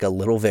taste like a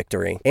little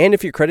victory. And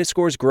if your credit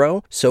scores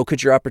grow, so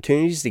could your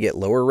opportunities to get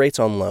lower rates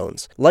on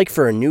loans. Like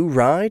for a new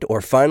ride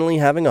or finally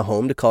having a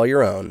home to call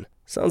your own.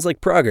 Sounds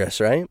like progress,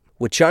 right?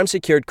 With Chime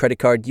Secured Credit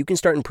Card, you can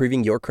start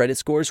improving your credit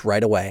scores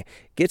right away.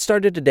 Get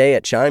started today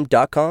at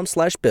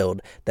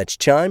Chime.com/build. That's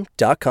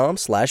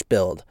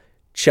Chime.com/build.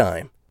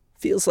 Chime.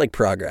 Feels like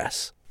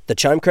progress. The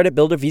Chime Credit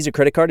Builder Visa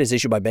Credit Card is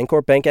issued by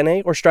Bancorp Bank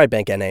N.A. or Stride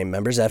Bank N.A.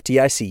 Members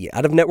FDIC.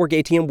 Out-of-network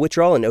ATM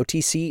withdrawal and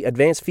OTC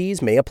advance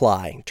fees may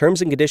apply.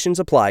 Terms and conditions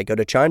apply. Go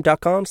to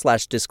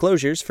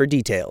Chime.com/disclosures for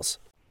details.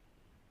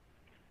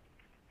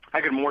 Hi,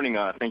 good morning.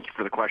 Thank you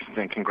for the questions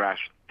and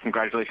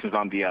congratulations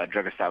on the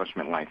drug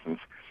establishment license.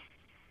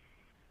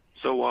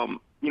 So,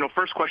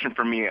 first question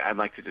for me, I'd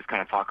like to just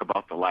kind of talk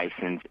about the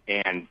license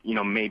and,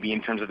 maybe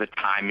in terms of the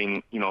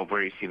timing,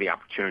 where you see the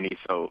opportunity.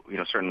 So,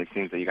 certainly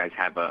seems that you guys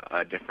have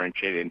a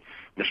differentiated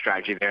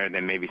strategy there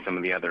than maybe some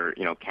of the other,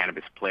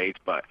 cannabis plays.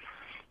 But,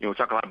 we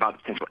talk a lot about the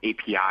potential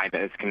API that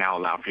this can now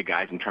allow for you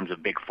guys in terms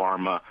of big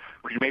pharma.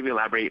 Could you maybe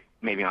elaborate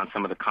maybe on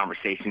some of the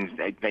conversations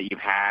that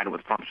you've had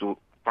with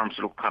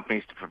pharmaceutical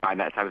companies to provide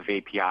that type of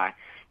API?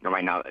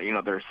 Right now,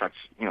 there's such,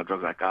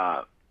 drugs like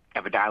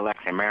Epidiolex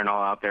and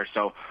Marinol out there.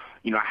 So,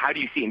 how do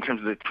you see in terms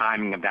of the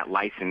timing of that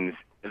license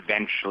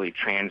eventually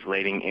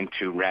translating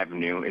into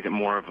revenue? Is it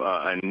more of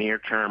a near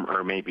term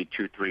or maybe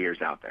 2-3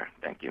 years out there?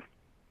 Thank you.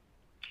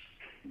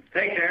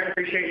 Thanks, Aaron.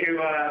 Appreciate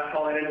you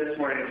calling in this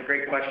morning. It's a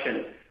great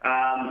question.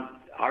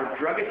 Our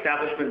drug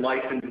establishment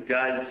license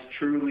does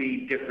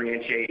truly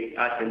differentiate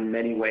us in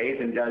many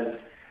ways and does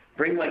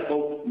bring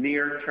both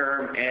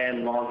near-term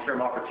and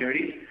long-term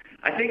opportunities.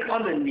 I think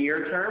on the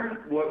near term,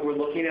 what we're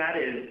looking at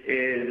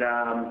is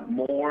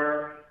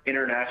more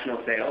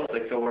international sales,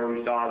 so where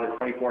we saw the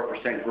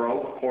 24%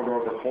 growth quarter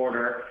over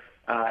quarter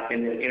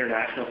in the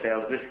international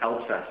sales. This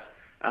helps us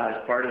as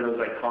part of those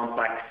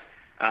complex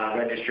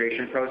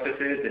registration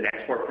processes and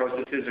export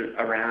processes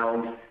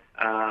around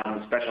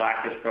special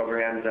access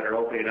programs that are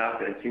opening up,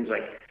 and it seems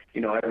like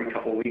every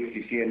couple of weeks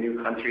you see a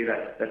new country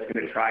that's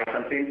going to try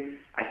something.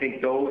 I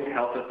think those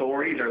health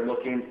authorities are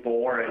looking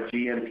for a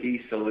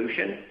GMP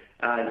solution,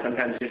 and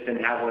sometimes just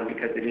didn't have one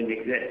because they didn't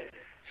exist.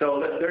 So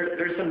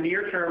there's some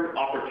near-term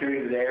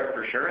opportunity there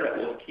for sure that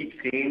we'll keep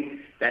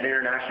seeing that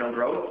international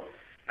growth.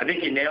 I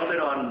think you nailed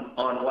it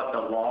on what the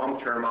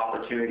long-term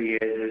opportunity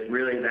is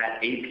really that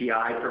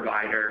API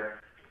provider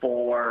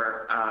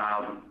for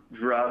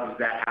drugs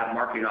that have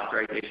marketing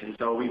authorization.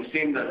 So we've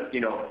seen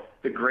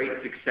the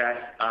great success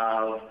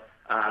of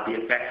the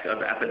effects of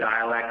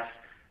Epidiolex.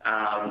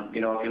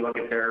 If you look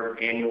at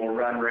their annual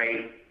run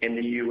rate in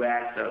the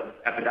U.S. of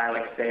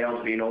Epidiolex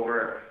sales being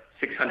over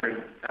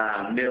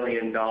 $600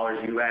 million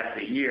U.S.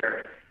 a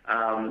year,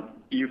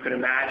 you can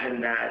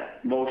imagine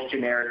that most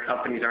generic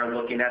companies are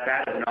looking at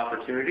that as an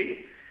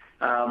opportunity.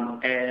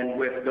 And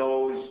with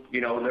those,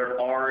 they're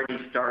already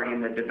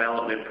starting the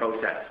development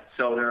process.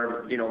 So there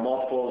are,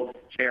 multiple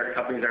generic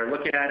companies that are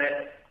looking at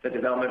it, the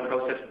development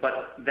process,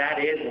 but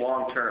that is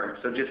long term.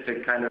 So just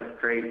to kind of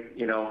create,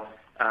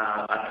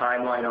 a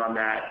timeline on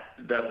that,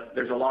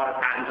 there's a lot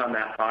of patents on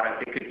that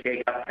product. It could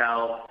take up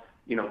till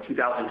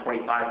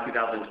 2025,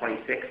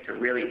 2026 to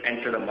really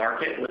enter the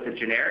market with the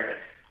generic.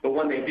 But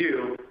when they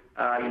do,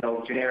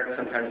 generics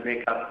sometimes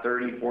make up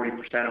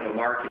 30-40% of a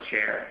market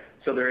share.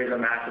 So there is a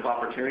massive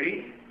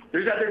opportunity.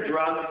 There's other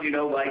drugs,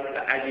 like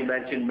as you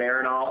mentioned,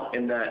 Marinol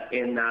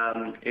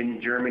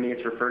in Germany.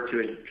 It's referred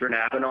to as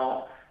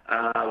Dronabinol,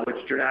 which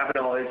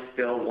Dronabinol is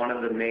still one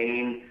of the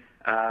main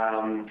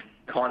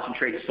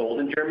concentrates sold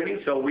in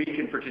Germany. So we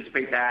can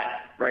participate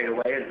that right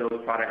away as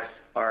those products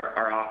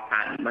are off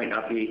patent. Might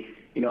not be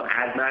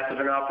as massive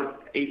an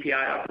API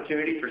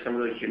opportunity for some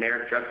of those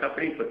generic drug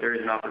companies, but there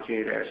is an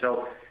opportunity there.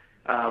 So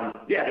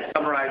To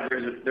summarize,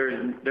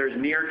 there's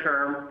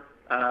near-term,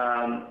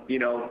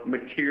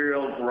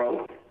 material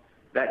growth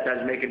that does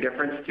make a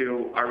difference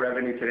to our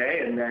revenue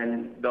today, and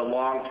then the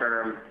long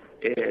term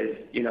is,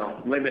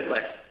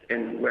 limitless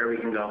in where we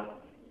can go.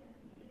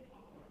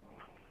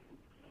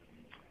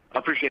 I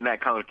appreciate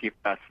that color, Keith.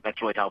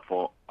 That's really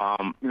helpful.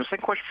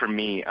 Second question for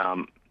me,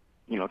 turning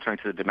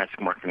to the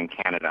domestic market in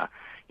Canada.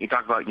 You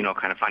talk about,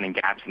 kind of finding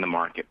gaps in the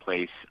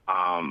marketplace,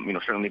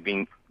 certainly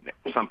being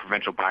some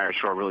provincial buyers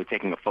who are really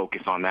taking a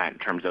focus on that in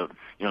terms of,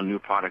 new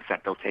products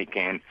that they'll take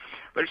in.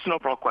 But just an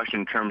overall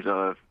question in terms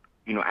of,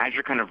 as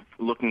you're kind of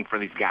looking for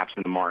these gaps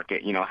in the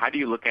market, how do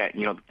you look at,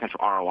 the potential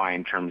ROI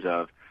in terms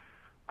of,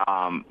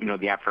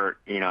 the effort,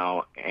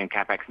 and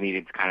CapEx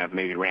needed to kind of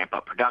maybe ramp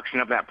up production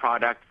of that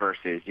product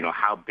versus,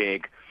 how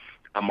big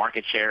a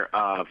market share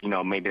of,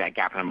 maybe that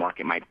gap in the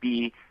market might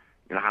be,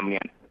 how many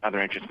other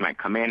interests might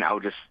come in. I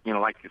would just,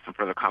 like to get some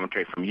further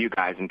commentary from you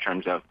guys in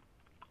terms of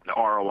the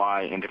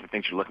ROI and different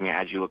things you're looking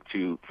at as you look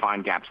to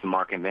find gaps in the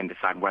market and then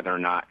decide whether or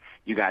not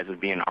you guys would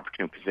be in an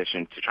opportune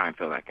position to try and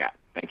fill that gap.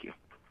 Thank you.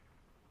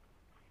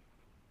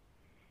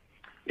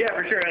 Yeah,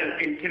 for sure.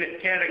 And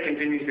Canada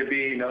continues to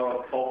be, a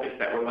focus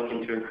that we're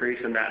looking to increase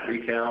in that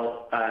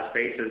retail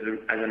space.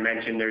 As I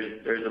mentioned,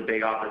 there's a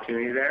big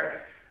opportunity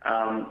there.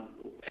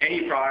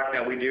 Any product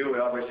that we do,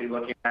 we're obviously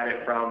looking at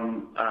it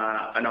from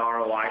an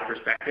ROI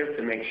perspective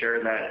to make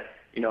sure that,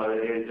 it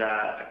is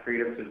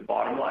accretive to the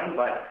bottom line.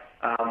 But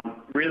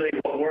really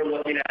what we're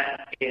looking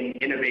at in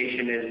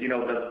innovation is,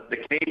 the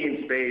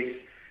Canadian space,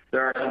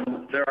 there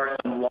are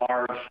some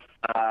large,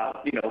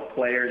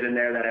 players in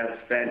there that have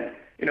spent,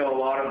 a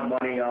lot of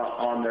money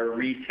on their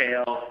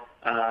retail,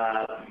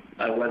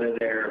 whether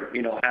they're,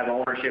 have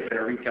ownership in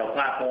a retail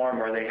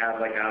platform or they have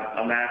like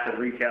a massive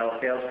retail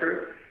sales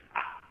crew.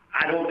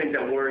 I don't think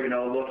that we're,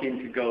 looking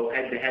to go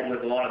head to head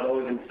with a lot of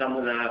those in some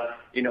of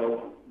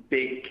the,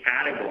 big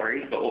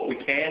categories. But what we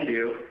can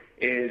do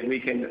is we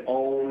can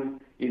own,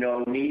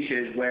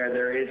 niches where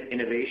there is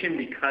innovation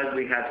because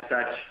we have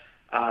such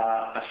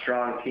a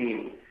strong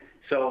team.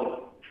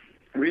 So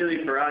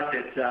really for us,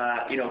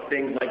 it's,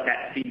 things like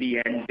that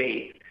CBN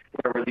vape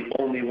where we're the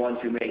only ones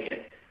who make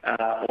it,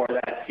 or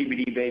that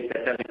CBD vape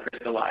that doesn't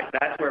crystallize.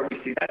 That's where we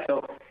see that.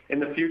 So in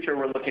the future,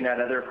 we're looking at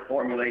other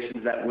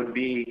formulations that would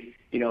be,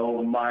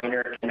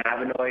 minor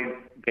cannabinoid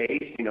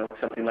based,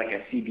 something like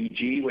a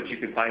CBG, which you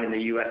can find in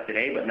the U.S.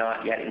 today, but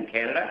not yet in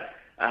Canada,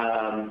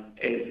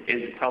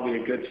 is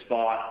probably a good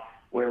spot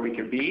where we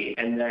could be,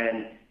 and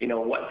then,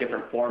 what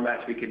different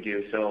formats we could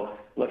do. So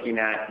looking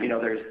at,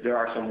 there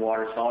are some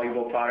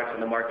water-soluble products on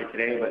the market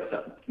today,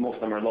 but most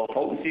of them are low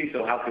potency.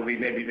 So how could we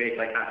maybe make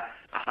like a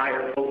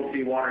higher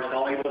potency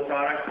water-soluble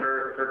product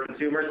for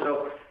consumers?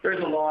 So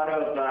there's a lot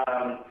of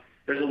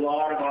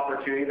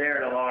opportunity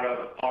there and a lot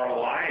of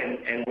ROI,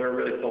 and we're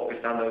really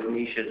focused on those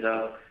niches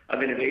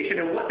of innovation.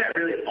 And what that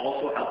really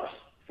also helps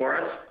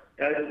for us,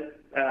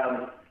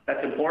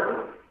 that's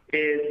important,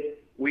 is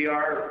we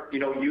are,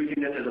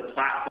 using this as a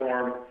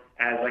platform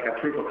as like a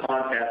proof of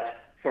concept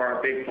for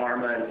our big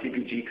pharma and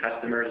CPG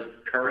customers,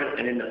 current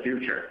and in the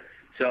future.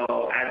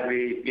 So as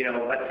we,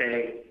 let's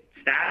say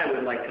STADA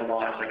would like to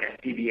launch like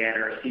a CBN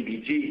or a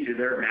CBG to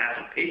their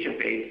massive patient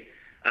base,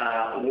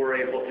 we're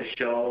able to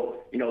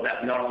show,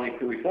 that not only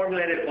can we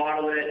formulate it,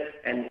 bottle it,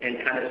 and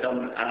kind of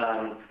some,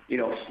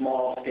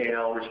 small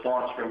scale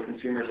response from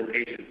consumers and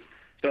patients.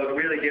 So it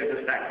really gives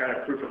us that kind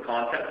of proof of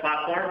concept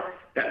platform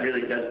that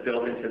really does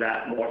build into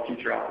that more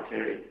future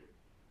opportunity.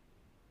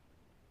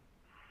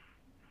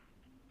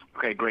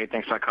 Okay, great.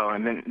 Thanks for that color.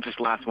 And then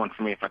just last one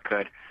for me, if I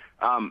could.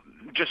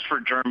 Just for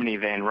Germany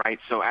then, right?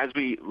 So as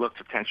we look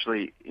to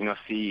potentially,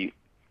 see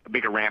a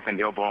bigger ramp in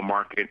the overall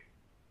market,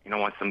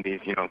 once some of these,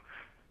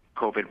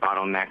 COVID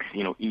bottlenecks,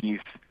 ease,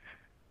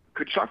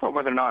 could you talk about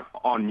whether or not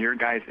on your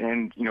guys'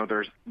 end,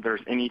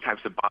 there's any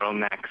types of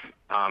bottlenecks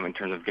in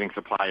terms of getting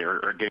supply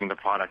or getting the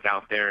product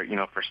out there,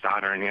 for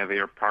STADA or any of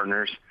your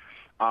partners,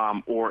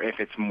 or if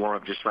it's more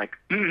of just like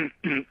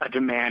a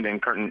demand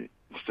and current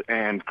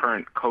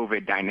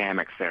COVID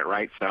dynamics there,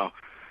 right? So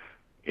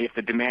if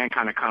the demand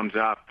kind of comes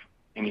up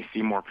and you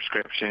see more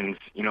prescriptions,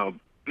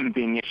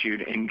 being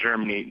issued in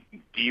Germany,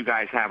 do you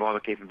guys have all the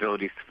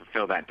capabilities to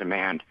fulfill that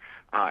demand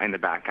in the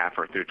back half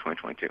or through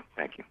 2022?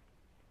 Thank you.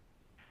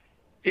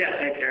 Yeah,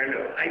 thanks,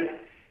 Aaron.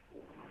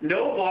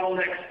 No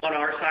bottlenecks on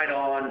our side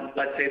on,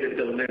 let's say, the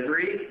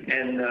delivery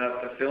and the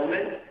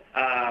fulfillment.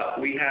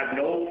 We have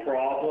no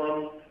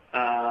problem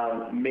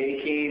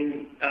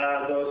making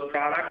those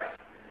products.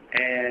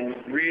 And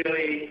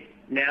really,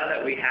 now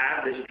that we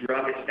have this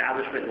drug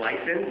establishment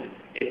license,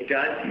 it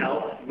does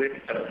help with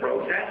the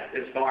process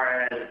as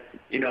far as,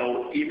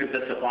 even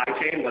the supply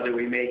chain, whether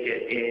we make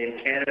it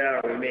in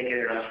Canada or we make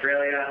it in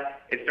Australia,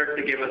 it starts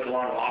to give us a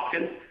lot of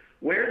options.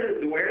 Where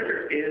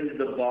there is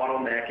the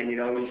bottleneck, and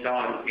we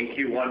saw in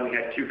Q1 we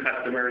had 2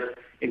 customers,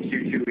 in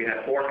Q2 we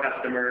had 4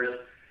 customers,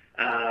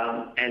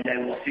 and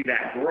then we'll see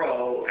that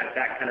grow at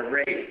that kind of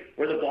rate.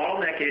 Where the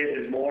bottleneck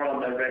is more on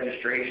the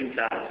registration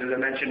side. So as I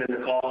mentioned in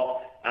the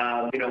call,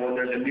 when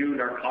there's a new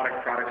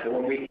narcotic product, so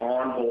when we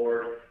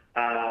onboard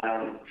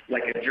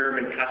like a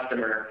German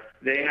customer,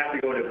 they have to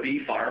go to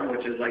BfArM,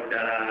 which is like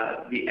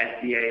the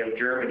FDA of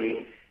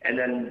Germany, and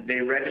then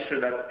they register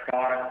that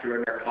product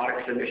through a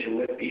narcotic submission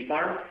with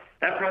BfArM.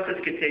 That process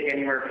could take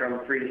anywhere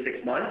from 3 to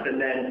 6 months, and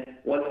then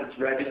once it's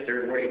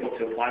registered, we're able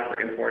to apply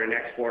for import and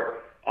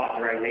export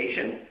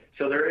authorization.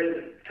 So there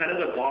is kind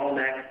of a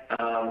bottleneck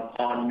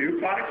on new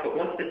products, but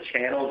once the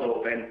channel's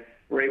open,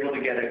 we're able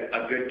to get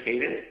a good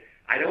cadence.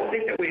 I don't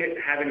think that we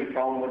have any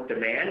problem with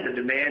demand. The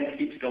demand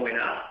keeps going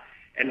up.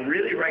 And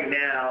really right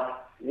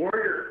now,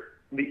 we're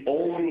the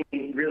only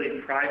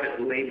really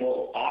private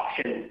label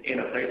option in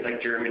a place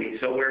like Germany.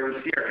 So where we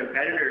see our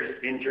competitors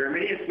in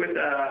Germany, it's with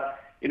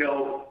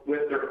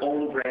with their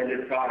own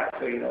branded products.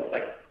 So,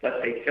 like let's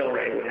say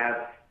Tilray would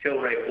have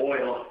Tilray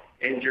oil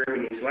in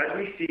Germany. So as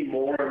we see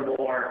more and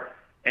more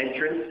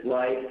entrants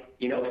like,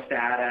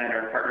 STADA and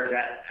our partners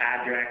at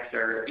Adrex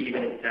or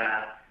even,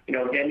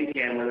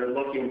 Dendican, where they're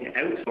looking to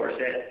outsource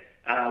it,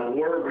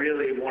 we're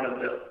really one of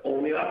the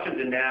only options.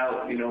 And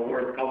now,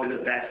 we're probably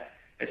the best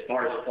as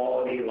far as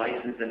quality,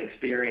 license, and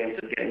experience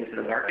of getting to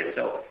the market.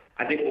 So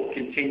I think we'll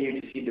continue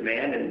to see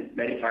demand, and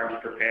MediPharm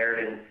is prepared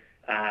and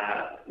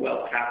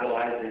well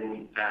capitalized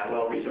and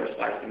well resourced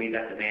wise to meet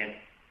that demand.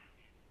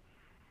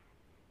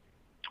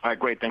 All right,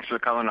 great. Thanks for the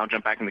call, and I'll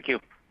jump back in the queue.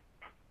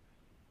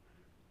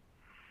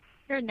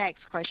 Your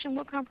next question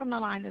will come from the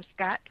line of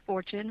Scott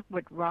Fortune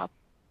with Roth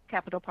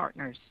Capital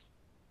Partners.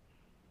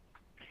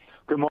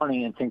 Good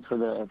morning, and thanks for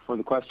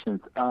the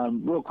questions.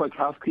 Real quick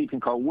housekeeping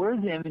call. Where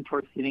is the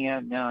inventory sitting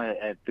at now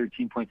at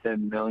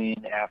 $13.7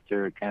 million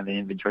after kind of the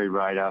inventory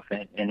write-off,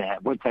 and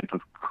what type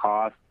of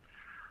cost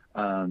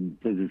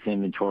does this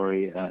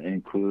inventory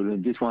include? I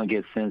just want to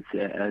get a sense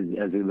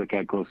as we look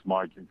at gross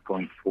margins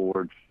going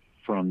forward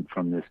from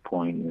this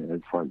point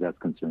as far as that's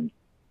concerned.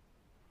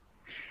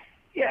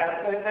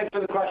 Yeah, thanks for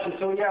the question.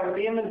 So yeah, with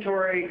the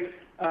inventory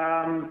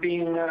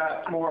being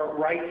more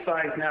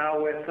right-sized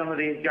now with some of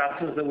the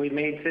adjustments that we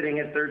made sitting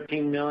at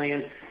 $13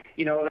 million,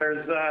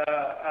 there's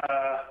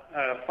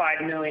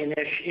 $5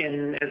 million-ish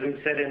in, as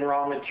we've said, in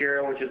raw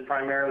material, which is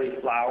primarily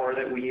flour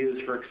that we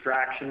use for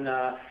extraction.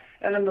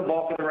 And then the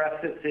bulk of the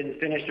rest is in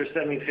finished or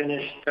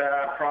semi-finished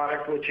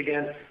product, which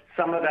again,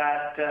 some of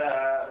that,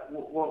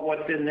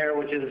 what's in there,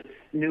 which is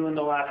new in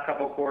the last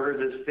couple of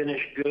quarters, is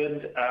finished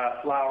good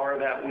flour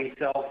that we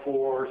sell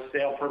for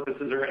sale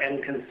purposes or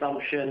end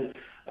consumption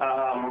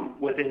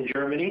within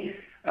Germany.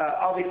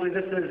 Obviously,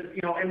 this is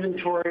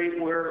inventory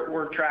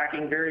we're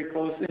tracking very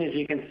closely. As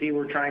you can see,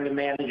 we're trying to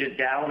manage it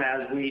down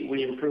as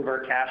we improve our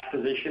cash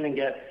position and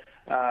get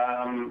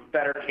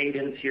better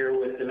cadence here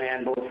with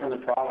demand both from the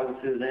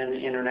provinces and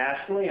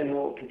internationally, and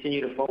we'll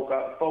continue to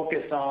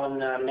focus on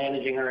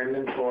managing our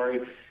inventory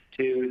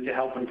to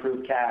help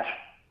improve cash.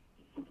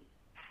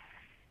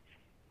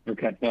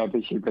 Okay, I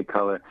appreciate the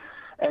color.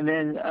 And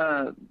then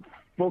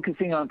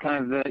focusing on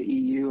kind of the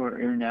EU or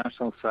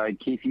international side,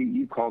 Keith,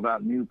 you called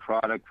out new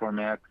product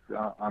formats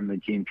on the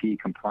GMP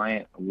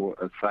compliant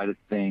side of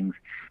things,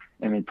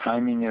 and the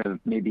timing of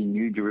maybe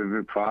new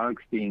derivative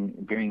products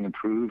being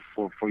approved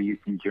for use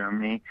in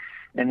Germany.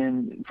 And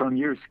then from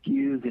your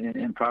SKUs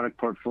and product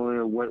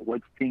portfolio,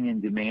 what's being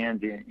in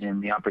demand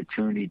and the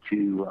opportunity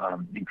to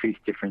increase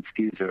different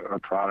SKUs or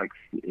products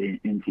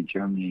into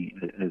Germany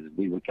as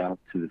we look out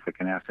to the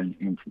second half and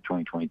into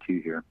 2022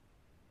 here?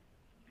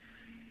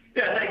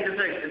 Yeah, I think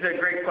it's a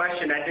great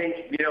question. I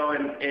think,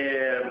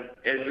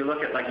 as we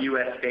look at like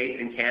U.S. states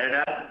and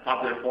Canada,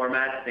 popular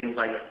formats, things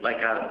like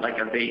a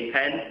vape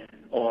pen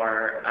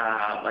or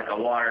like a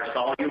water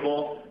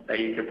soluble that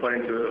you can put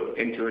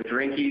into a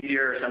drink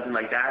easier or something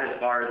like that, as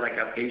far as like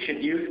a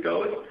patient use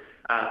goes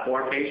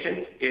for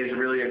patients, is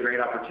really a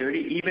great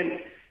opportunity. Even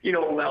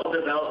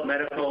well-developed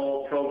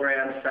medical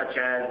programs such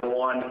as the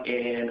one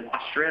in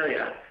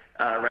Australia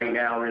right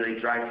now, really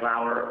dry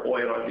flower,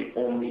 oil are the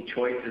only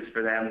choices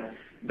for them.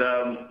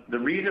 The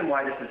reason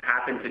why this has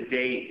happened to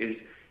date is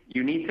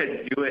you need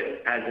to do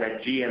it as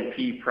a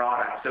GMP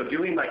product. So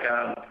doing like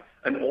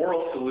an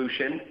oral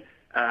solution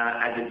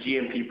as a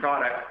GMP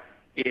product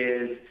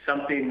is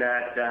something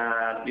that,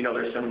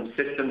 there's some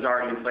systems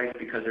already in place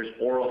because there's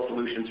oral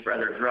solutions for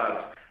other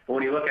drugs. But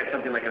when you look at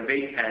something like a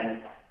vape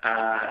pen,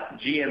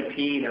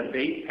 GMPing a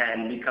vape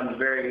pen becomes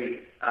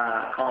very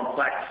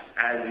complex,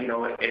 as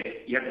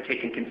you have to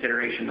take in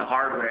consideration the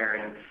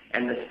hardware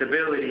and the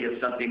stability of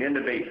something in the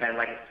vape pen.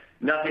 Like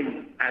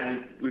nothing,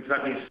 and we've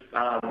got these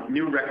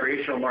new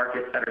recreational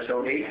markets that are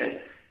so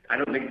nascent. I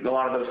don't think a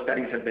lot of those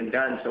studies have been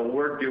done, so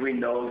we're doing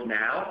those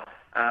now.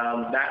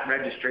 That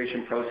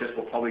registration process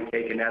will probably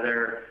take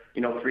another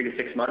 3 to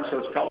 6 months, so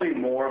it's probably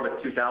more of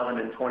a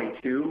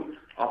 2022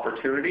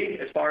 opportunity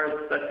as far as,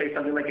 let's say,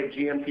 something like a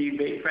GMP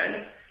vape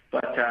pen.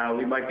 But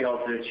we might be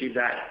able to achieve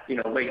that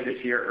late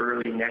this year,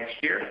 early next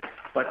year.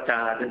 But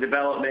the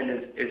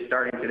development is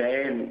starting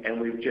today, and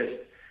we've just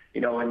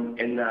in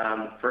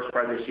the first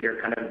part of this year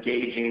kind of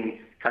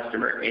gauging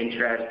customer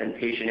interest and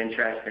patient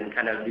interest and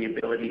kind of the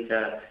ability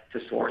to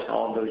source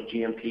all of those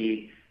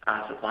GMP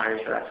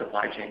suppliers for that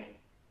supply chain.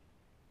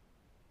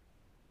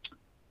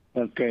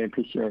 That's great. I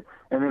appreciate it.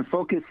 And then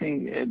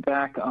focusing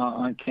back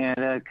on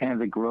Canada, kind of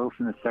the growth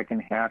in the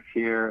second half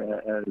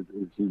here as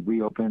it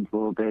reopens a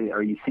little bit.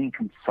 Are you seeing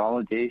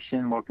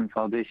more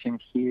consolidation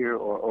here,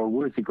 or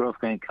where's the growth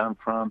going to come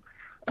from?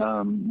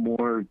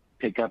 More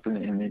pickup in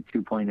the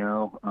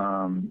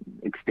 2.0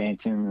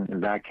 expansion of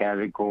that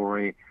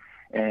category,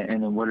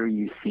 and then what are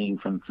you seeing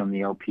from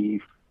the LP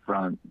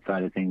front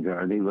side of things?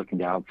 Are they looking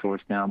to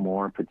outsource now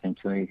more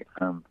potentially,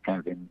 kind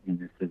of in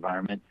this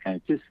environment? Kind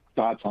of just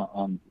thoughts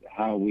on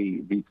how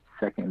we reach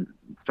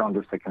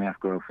stronger second half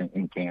growth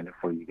in Canada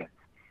for you guys.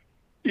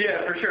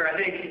 Yeah, for sure. I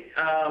think,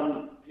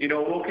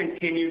 we'll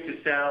continue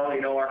to sell,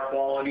 our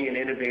quality and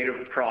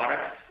innovative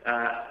products,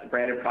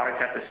 branded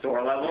products at the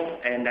store level.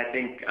 And I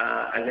think, as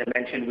I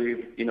mentioned,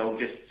 we've,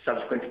 just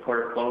subsequent to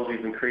quarter close,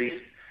 we've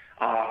increased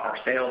our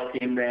sales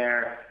team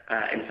there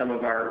and some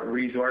of our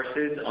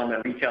resources on the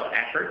retail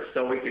efforts.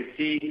 So we could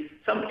see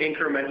some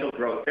incremental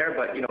growth there.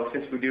 But,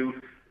 since we do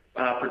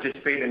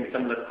participate in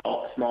some of the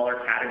smaller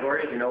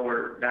categories,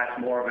 that's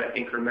more of an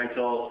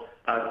incremental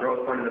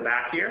growth going to the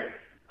back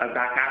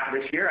half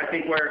of this year. I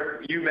think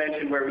where you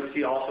mentioned where we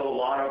see also a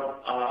lot of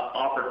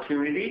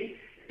opportunity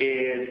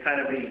is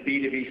kind of these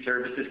B2B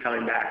services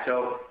coming back.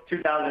 So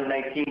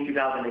 2019,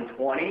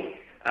 2020,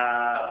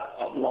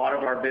 a lot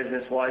of our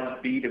business was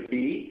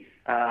B2B,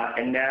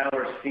 and now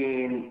we're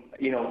seeing,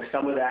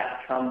 some of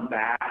that come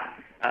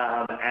back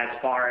as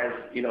far as,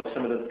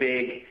 some of the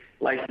big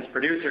licensed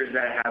producers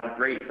that have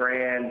great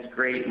brands,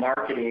 great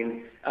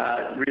marketing,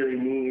 really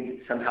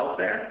need some help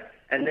there.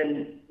 And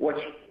then what's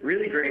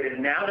really great is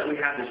now that we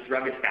have this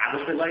drug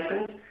establishment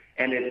license,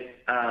 and it's,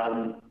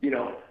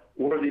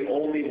 we're the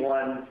only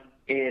ones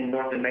in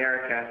North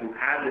America who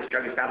have this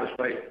drug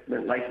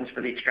establishment license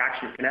for the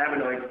extraction of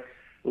cannabinoids,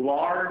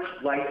 large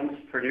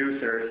licensed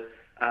producers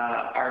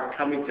are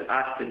coming to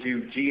us to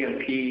do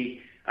GMP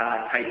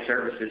type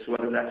services,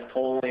 whether that's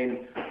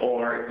tolling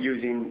or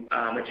using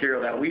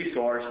material that we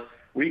source.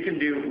 We can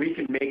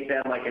make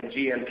them like a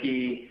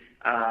GMP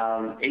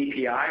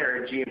API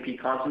or a GMP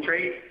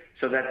concentrate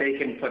so that they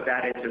can put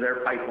that into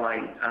their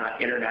pipeline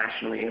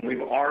internationally. And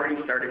we've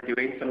already started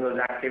doing some of those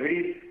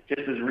activities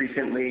just as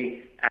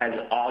recently as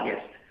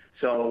August.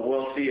 So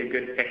we'll see a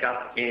good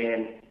pickup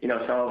in,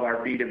 some of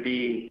our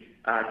B2B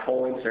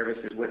tolling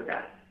services with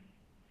that.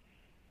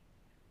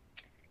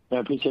 I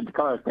appreciate the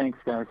call. Thanks,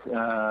 guys.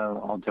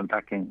 I'll jump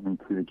back into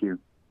the queue.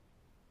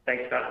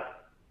 Thanks,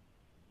 Scott.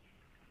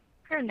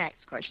 Our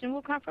next question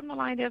will come from the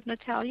line of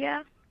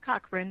Natalia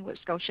Cochran with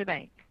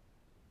Scotiabank.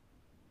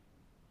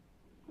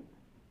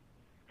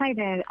 Hi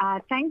there.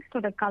 Thanks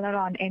for the color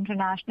on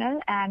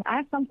international, and I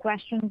have some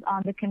questions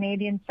on the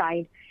Canadian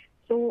side.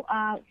 So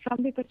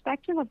from the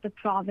perspective of the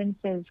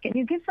provinces, can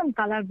you give some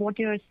color what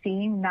you're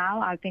seeing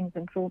now? Are things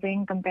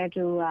improving compared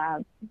to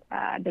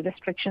the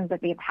restrictions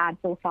that we've had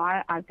so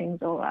far? Are things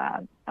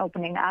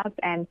opening up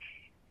and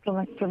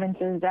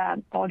provinces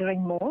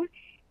ordering more?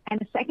 And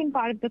the second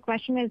part of the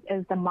question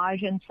is the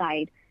margin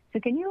side. So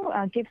can you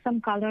give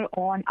some color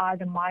on, are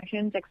the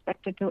margins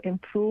expected to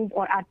improve,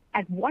 or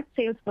at what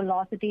sales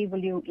velocity will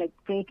you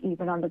break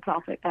even on the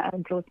profit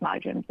growth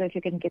margin? So if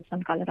you can give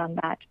some color on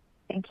that.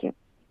 Thank you.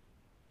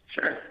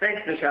 Sure.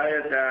 Thanks,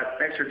 Natalia.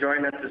 Thanks for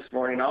joining us this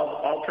morning.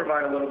 I'll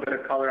provide a little bit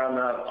of color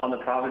on the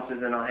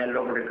provinces, and I'll hand it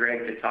over to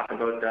Greg to talk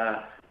about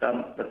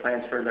the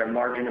plans for their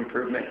margin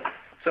improvement.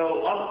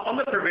 So on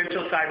the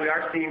provincial side, we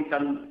are seeing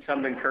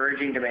some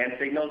encouraging demand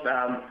signals.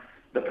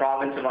 The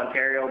province of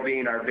Ontario,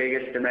 being our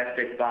biggest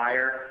domestic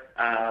buyer,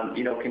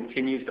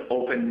 continues to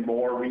open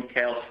more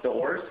retail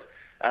stores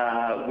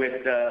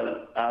with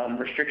the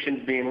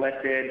restrictions being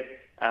lifted.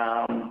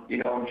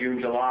 In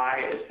June,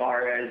 July, as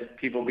far as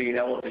people being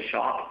able to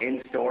shop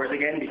in stores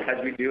again,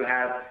 because we do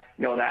have,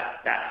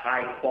 that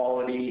high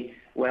quality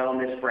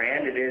wellness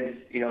brand. It is,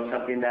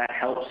 something that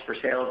helps for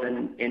sales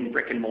in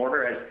brick and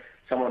mortar, as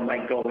someone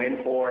might go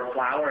in for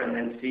flower and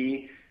then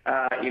see,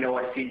 a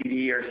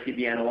CBD or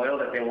CBN oil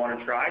that they want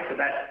to try. So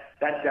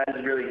that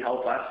does really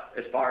help us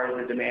as far as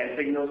the demand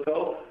signals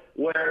go.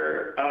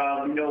 Where,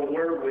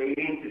 we're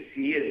waiting to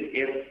see is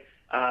if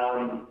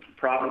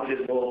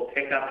provinces will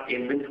pick up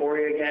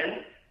inventory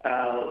again,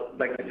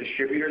 like the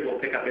distributors will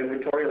pick up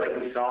inventory like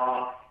we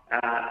saw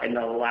in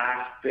the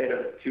last bit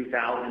of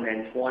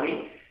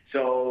 2020.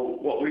 So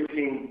what we've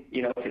seen,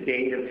 to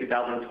date of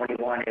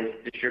 2021 is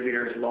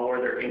distributors lower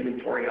their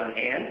inventory on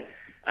hand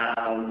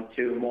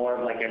to more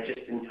of like a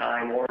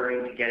just-in-time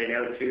ordering to get it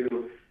out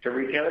to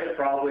retailers,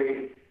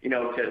 probably,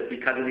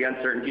 because of the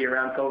uncertainty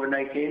around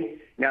COVID-19.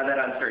 Now that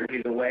uncertainty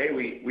is away,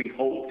 we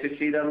hope to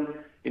see them,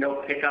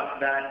 pick up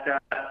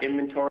that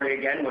inventory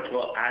again, which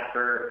will add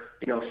for,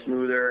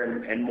 smoother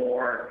and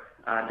more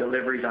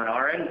deliveries on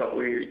our end. But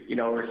we're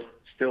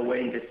still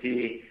waiting to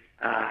see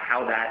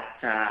how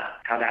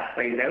that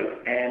plays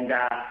out. And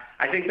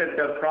I think that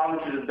the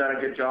provinces have done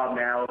a good job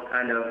now of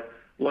kind of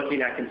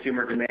looking at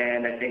consumer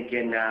demand. I think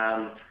in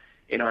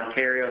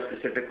Ontario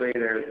specifically,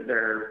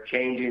 they're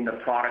changing the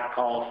product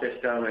call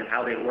system and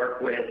how they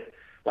work with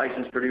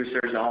licensed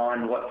producers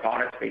on what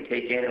products they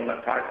take in and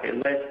what products they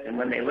list and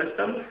when they list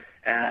them.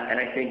 And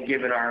I think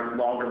given our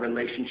longer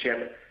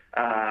relationship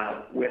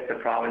with the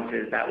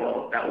provinces that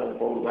will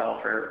bode well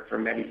for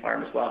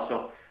MediPharm as well.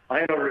 So I'll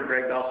hand over to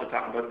Greg to also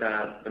talk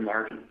about the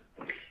margin.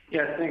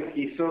 Yeah, thanks,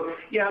 Keith. So,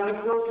 yeah, on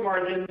the gross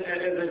margin,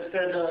 as I've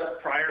said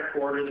prior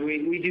quarters,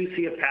 we do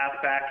see a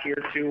path back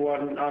here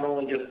to not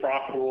only just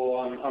profitable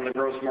on the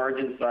gross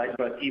margin side,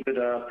 but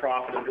EBITDA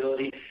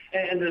profitability.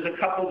 And there's a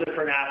couple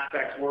different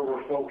aspects where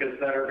we're focused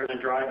that are going to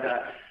drive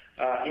that.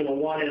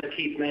 One, as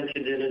Keith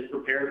mentioned in his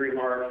prepared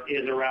remarks,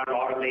 is around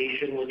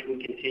automation, which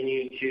we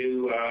continue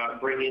to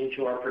bring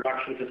into our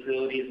production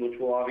facilities, which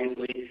will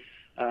obviously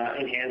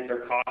enhance our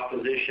cost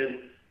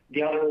position.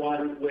 The other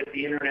one with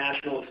the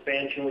international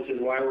expansion, which is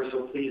why we're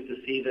so pleased to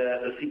see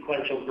the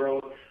sequential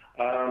growth.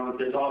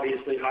 There's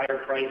obviously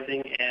higher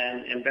pricing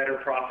and better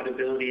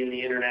profitability in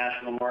the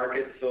international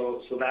market,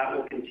 so that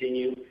will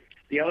continue.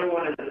 The other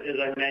one is, as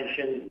I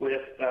mentioned,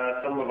 with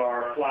some of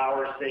our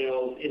flower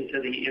sales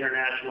into the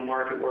international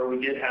market where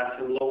we did have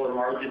some lower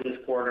margin this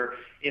quarter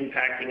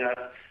impacting us.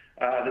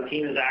 The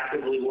team is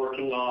actively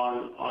working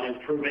on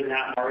improving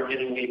that margin,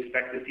 and we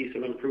expect to see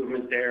some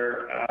improvement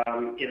there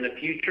in the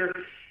future.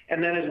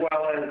 And then as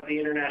well as the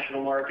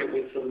international market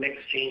with some mix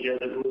changes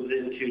as it moves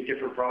into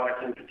different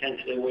products and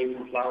potentially away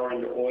from flower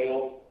into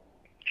oil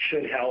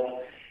should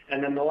help.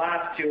 And then the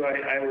last two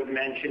I would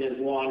mention is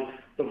one,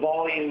 the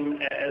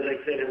volume, as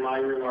I said in my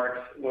remarks,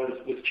 was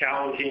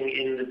challenging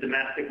in the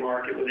domestic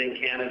market within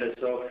Canada.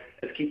 So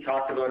as Keith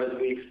talked about, as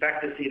we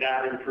expect to see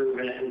that improve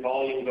and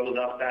volume goes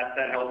up,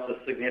 that helps us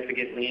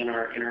significantly in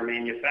our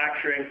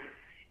manufacturing.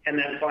 And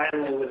then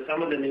finally, with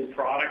some of the new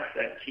products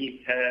that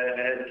Keith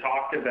had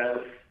talked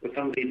about, with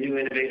some of these new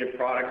innovative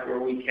products where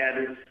we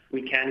can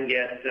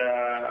get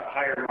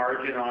higher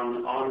margin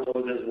on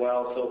those as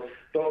well. So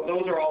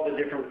those are all the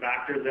different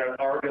factors that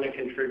are going to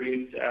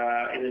contribute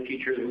in the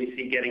future as we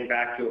see getting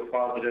back to a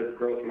positive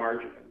gross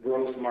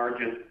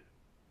margin.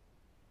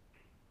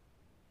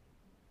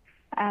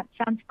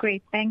 Sounds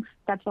great. Thanks.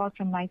 That's all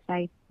from my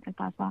side. I'll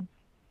pass on.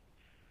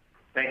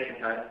 Thanks,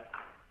 Natasha.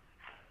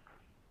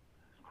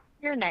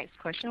 Your next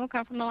question will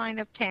come from the line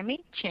of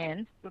Tammy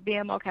Chen with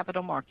BMO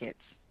Capital Markets.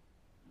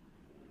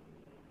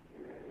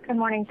 Good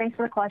morning. Thanks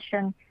for the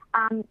question.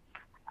 I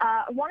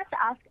wanted to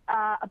ask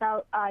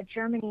about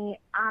Germany.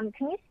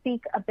 Can you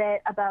speak a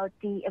bit about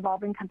the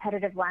evolving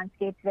competitive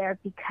landscape there?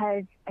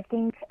 Because I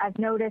think I've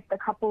noticed a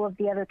couple of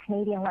the other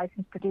Canadian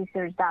licensed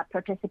producers that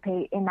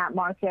participate in that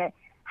market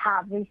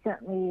have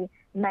recently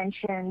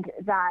mentioned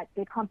that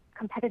the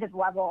competitive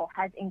level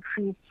has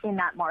increased in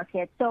that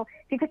market. So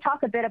if you could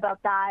talk a bit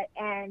about that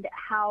and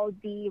how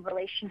the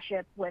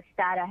relationship with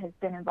STADA has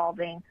been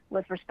evolving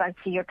with respect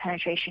to your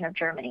penetration of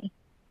Germany.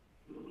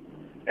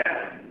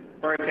 Yeah.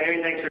 All right,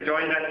 Tammy, thanks for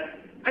joining us.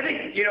 I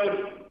think,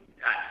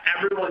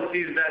 everyone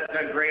sees that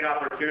a great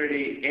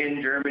opportunity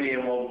in Germany,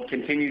 and we'll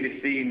continue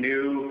to see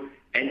new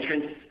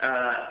entrants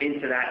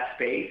into that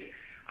space.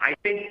 I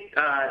think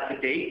to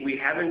date, we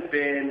haven't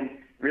been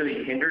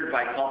really hindered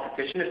by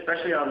competition,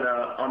 especially on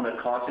the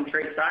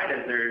concentrate side,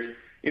 as there's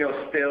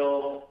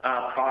still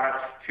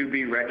products to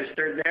be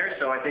registered there.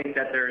 So I think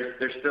that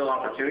there's still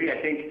opportunity.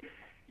 I think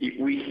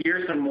we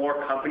hear some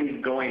more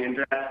companies going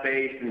into that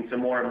space and some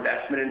more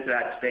investment into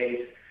that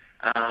space.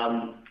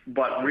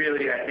 But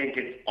really, I think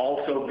it's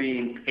also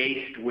being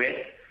paced with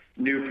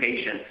new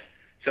patients.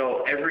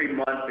 So every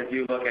month, if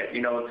you look at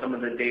some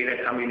of the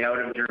data coming out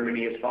of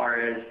Germany as far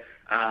as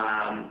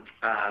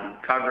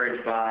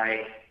coverage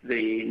by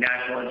the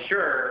national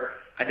insurer,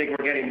 I think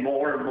we're getting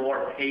more and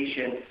more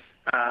patients,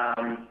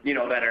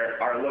 that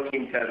are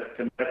looking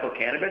to medical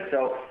cannabis.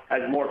 So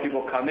as more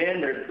people come in,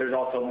 there's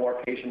also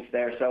more patients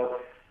there. So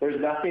there's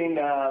nothing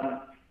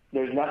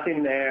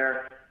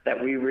there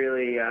that we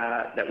really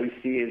that we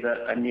see as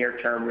a near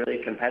term really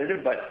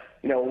competitive. But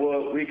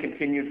we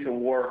continue to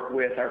work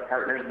with our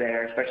partners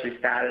there, especially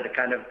STADA, to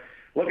kind of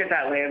look at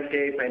that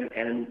landscape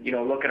and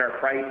look at our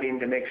pricing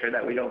to make sure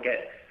that we don't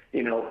get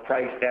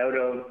priced out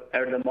of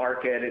the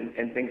market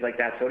and things like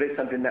that. So it is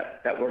something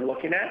that we're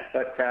looking at,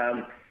 but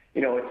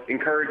it's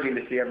encouraging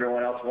to see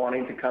everyone else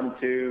wanting to come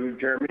to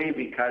Germany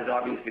because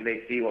obviously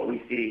they see what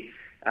we see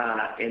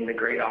in the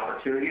great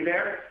opportunity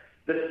there.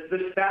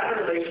 The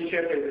STADA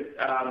relationship is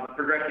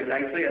progressing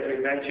nicely. As we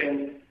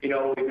mentioned,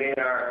 we made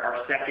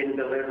our second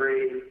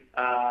delivery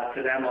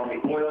to them on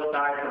the oil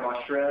side from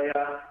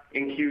Australia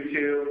in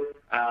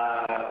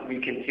Q2.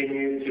 We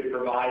continue to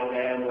provide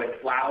them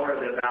with flower,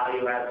 the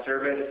value-add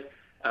service.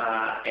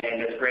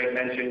 And as Greg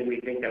mentioned, we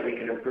think that we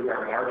can improve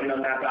our margin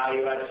on that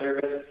value-add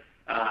service.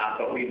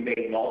 But we've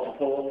made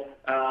multiple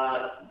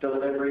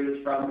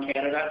deliveries from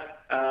Canada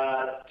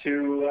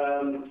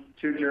to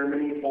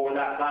Germany for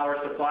that flower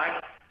supply.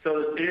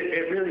 So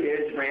it really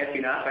is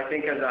ramping up. I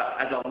think as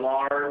a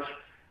large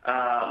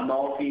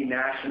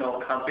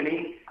multinational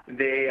company,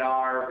 they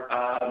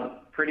are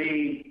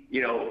pretty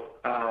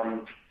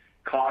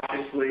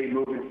cautiously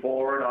moving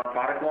forward on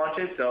product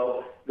launches.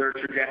 So their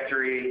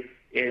trajectory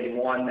is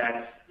one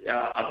that's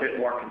a bit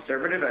more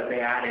conservative as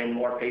they add in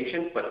more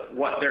patients. But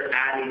what they're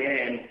adding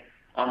in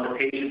on the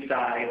patient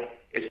side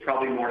is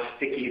probably more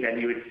sticky than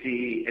you would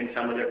see in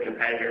some of their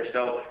competitors.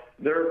 So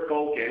their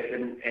focus,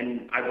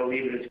 and I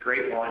believe it is a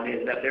great one,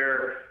 is that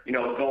they're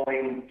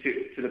going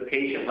to the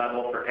patient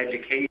level for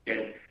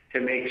education to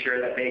make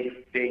sure that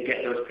they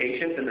get those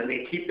patients, and then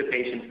they keep the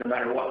patients no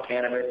matter what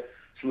cannabis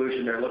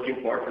solution they're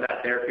looking for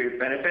that therapeutic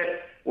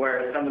benefit.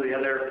 Whereas some of the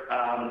other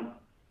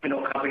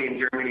companies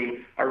in Germany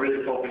are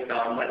really focused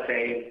on, let's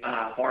say,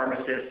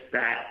 pharmacists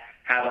that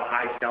have a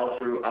high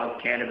sell-through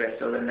of cannabis,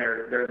 so then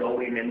they're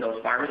loading in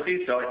those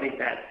pharmacies. So I think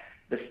that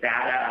the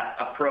STADA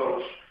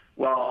approach,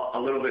 while a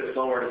little bit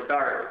slower to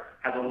start,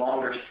 has a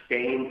longer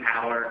staying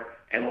power,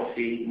 and we'll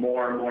see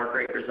more and more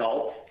great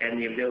results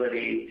and the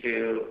ability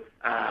to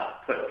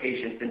put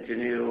patients into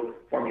new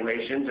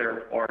formulations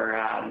or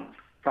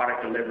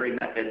product delivery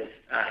methods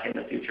in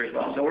the future as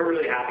well. So we're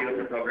really happy with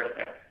the progress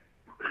there.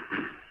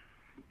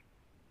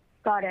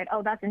 Got it.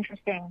 Oh, that's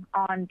interesting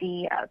on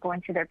the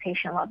going to their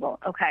patient level.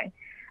 Okay.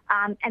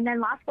 And then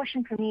last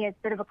question for me is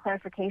a bit of a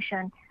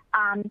clarification.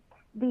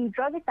 The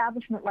drug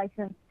establishment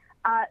license,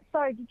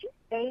 sorry, did you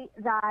say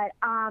that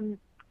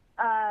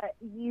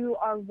you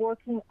are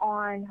working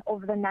on,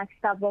 over the next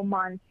several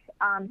months,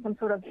 some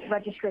sort of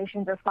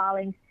registrations or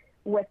filings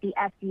with the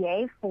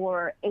FDA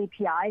for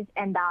APIs,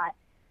 and that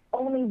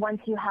only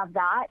once you have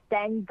that,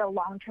 then the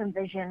long-term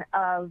vision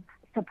of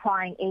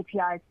supplying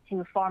APIs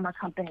to pharma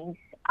companies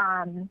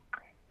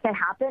can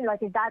happen?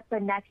 Like, is that the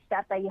next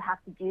step that you have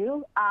to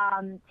do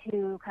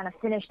to kind of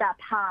finish that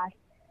path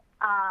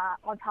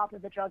on top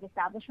of the drug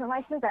establishment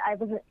license? I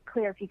wasn't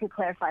clear if you could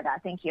clarify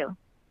that. Thank you.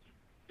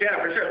 Yeah,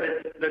 for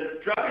sure. The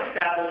drug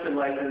establishment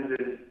license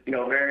is,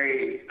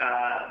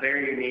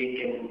 very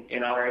unique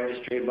in our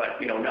industry,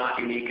 but not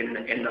unique in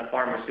the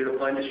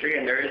pharmaceutical industry.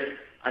 And there is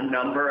a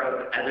number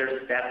of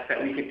other steps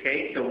that we could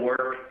take to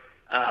work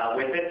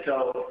with it.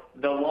 So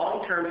the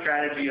long-term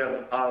strategy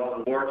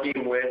of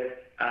working with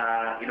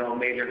a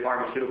major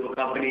pharmaceutical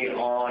company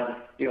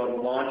on the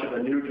launch of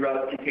a new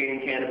drug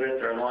containing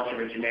cannabis or a launch of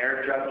a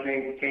generic drug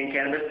containing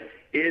cannabis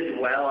is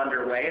well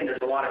underway, and there's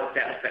a lot of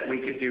steps that we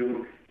could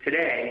do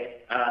today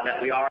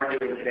that we are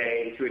doing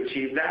today to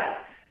achieve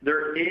that.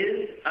 There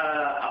is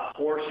a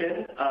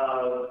portion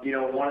of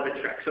one of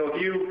the tracks. So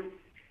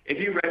if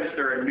you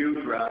register a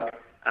new drug,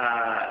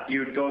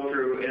 you'd go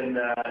through in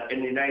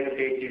the United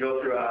States, you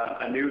go through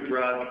a new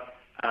drug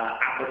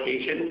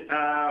application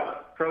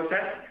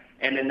process,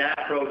 and in that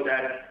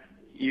process,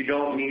 you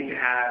don't need to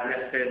have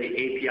necessarily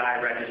the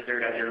API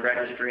registered as you're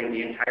registering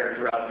the entire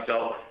drug.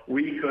 So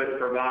we could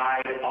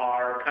provide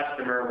our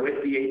customer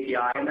with the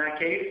API in that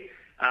case,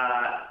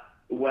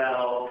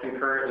 while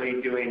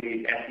concurrently doing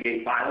these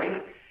FDA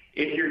filings.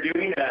 If you're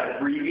doing an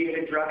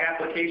abbreviated drug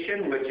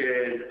application, which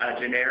is a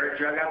generic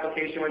drug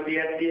application with the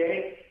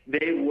FDA,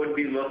 they would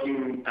be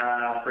looking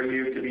for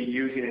you to be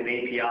using an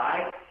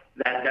API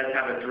that does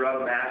have a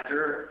drug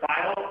master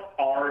file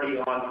already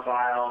on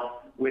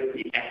file with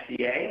the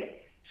FDA.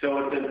 So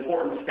it's an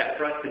important step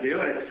for us to do,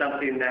 and it's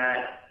something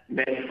that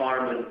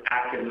MediPharm is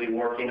actively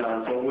working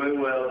on. So we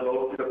will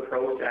go through the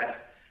process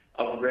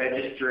of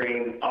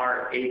registering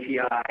our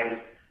APIs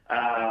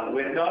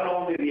with not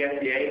only the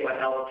FDA, but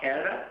Health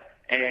Canada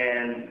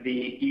and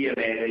the EMA,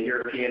 the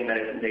European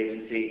Medicines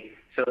Agency.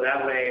 So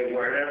that way,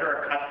 wherever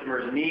our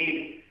customers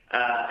need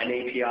an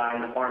API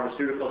in the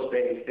pharmaceutical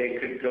space, they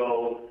could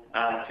go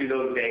to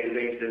those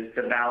databases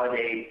to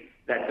validate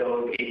that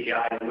those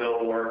APIs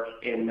will work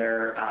in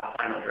their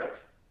final drugs.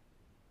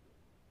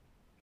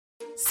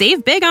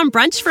 Save big on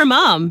brunch for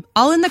mom,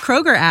 all in the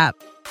Kroger app.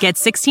 Get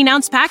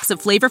 16-ounce packs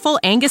of flavorful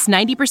Angus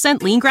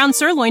 90% lean ground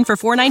sirloin for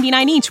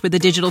 $4.99 each with a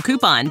digital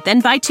coupon. Then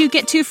buy 2,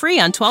 get 2 free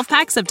on 12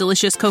 packs of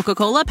delicious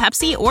Coca-Cola,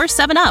 Pepsi, or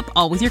 7-Up,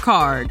 all with your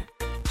card.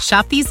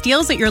 Shop these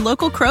deals at your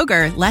local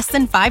Kroger, less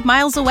than 5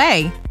 miles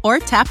away. Or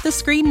tap the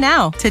screen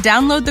now to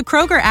download the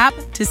Kroger app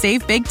to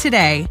save big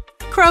today.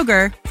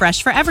 Kroger,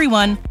 fresh for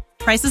everyone.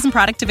 Prices and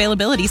product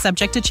availability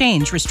subject to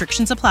change.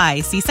 Restrictions apply.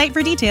 See site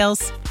for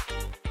details.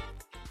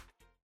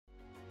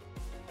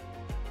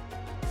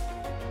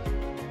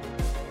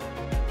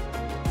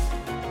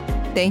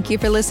 Thank you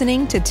for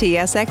listening to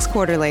TSX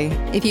Quarterly.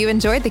 If you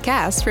enjoyed the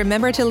cast,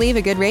 remember to leave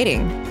a good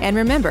rating. And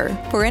remember,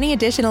 for any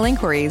additional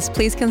inquiries,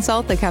 please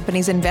consult the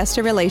company's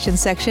investor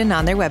relations section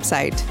on their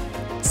website.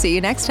 See you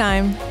next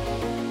time.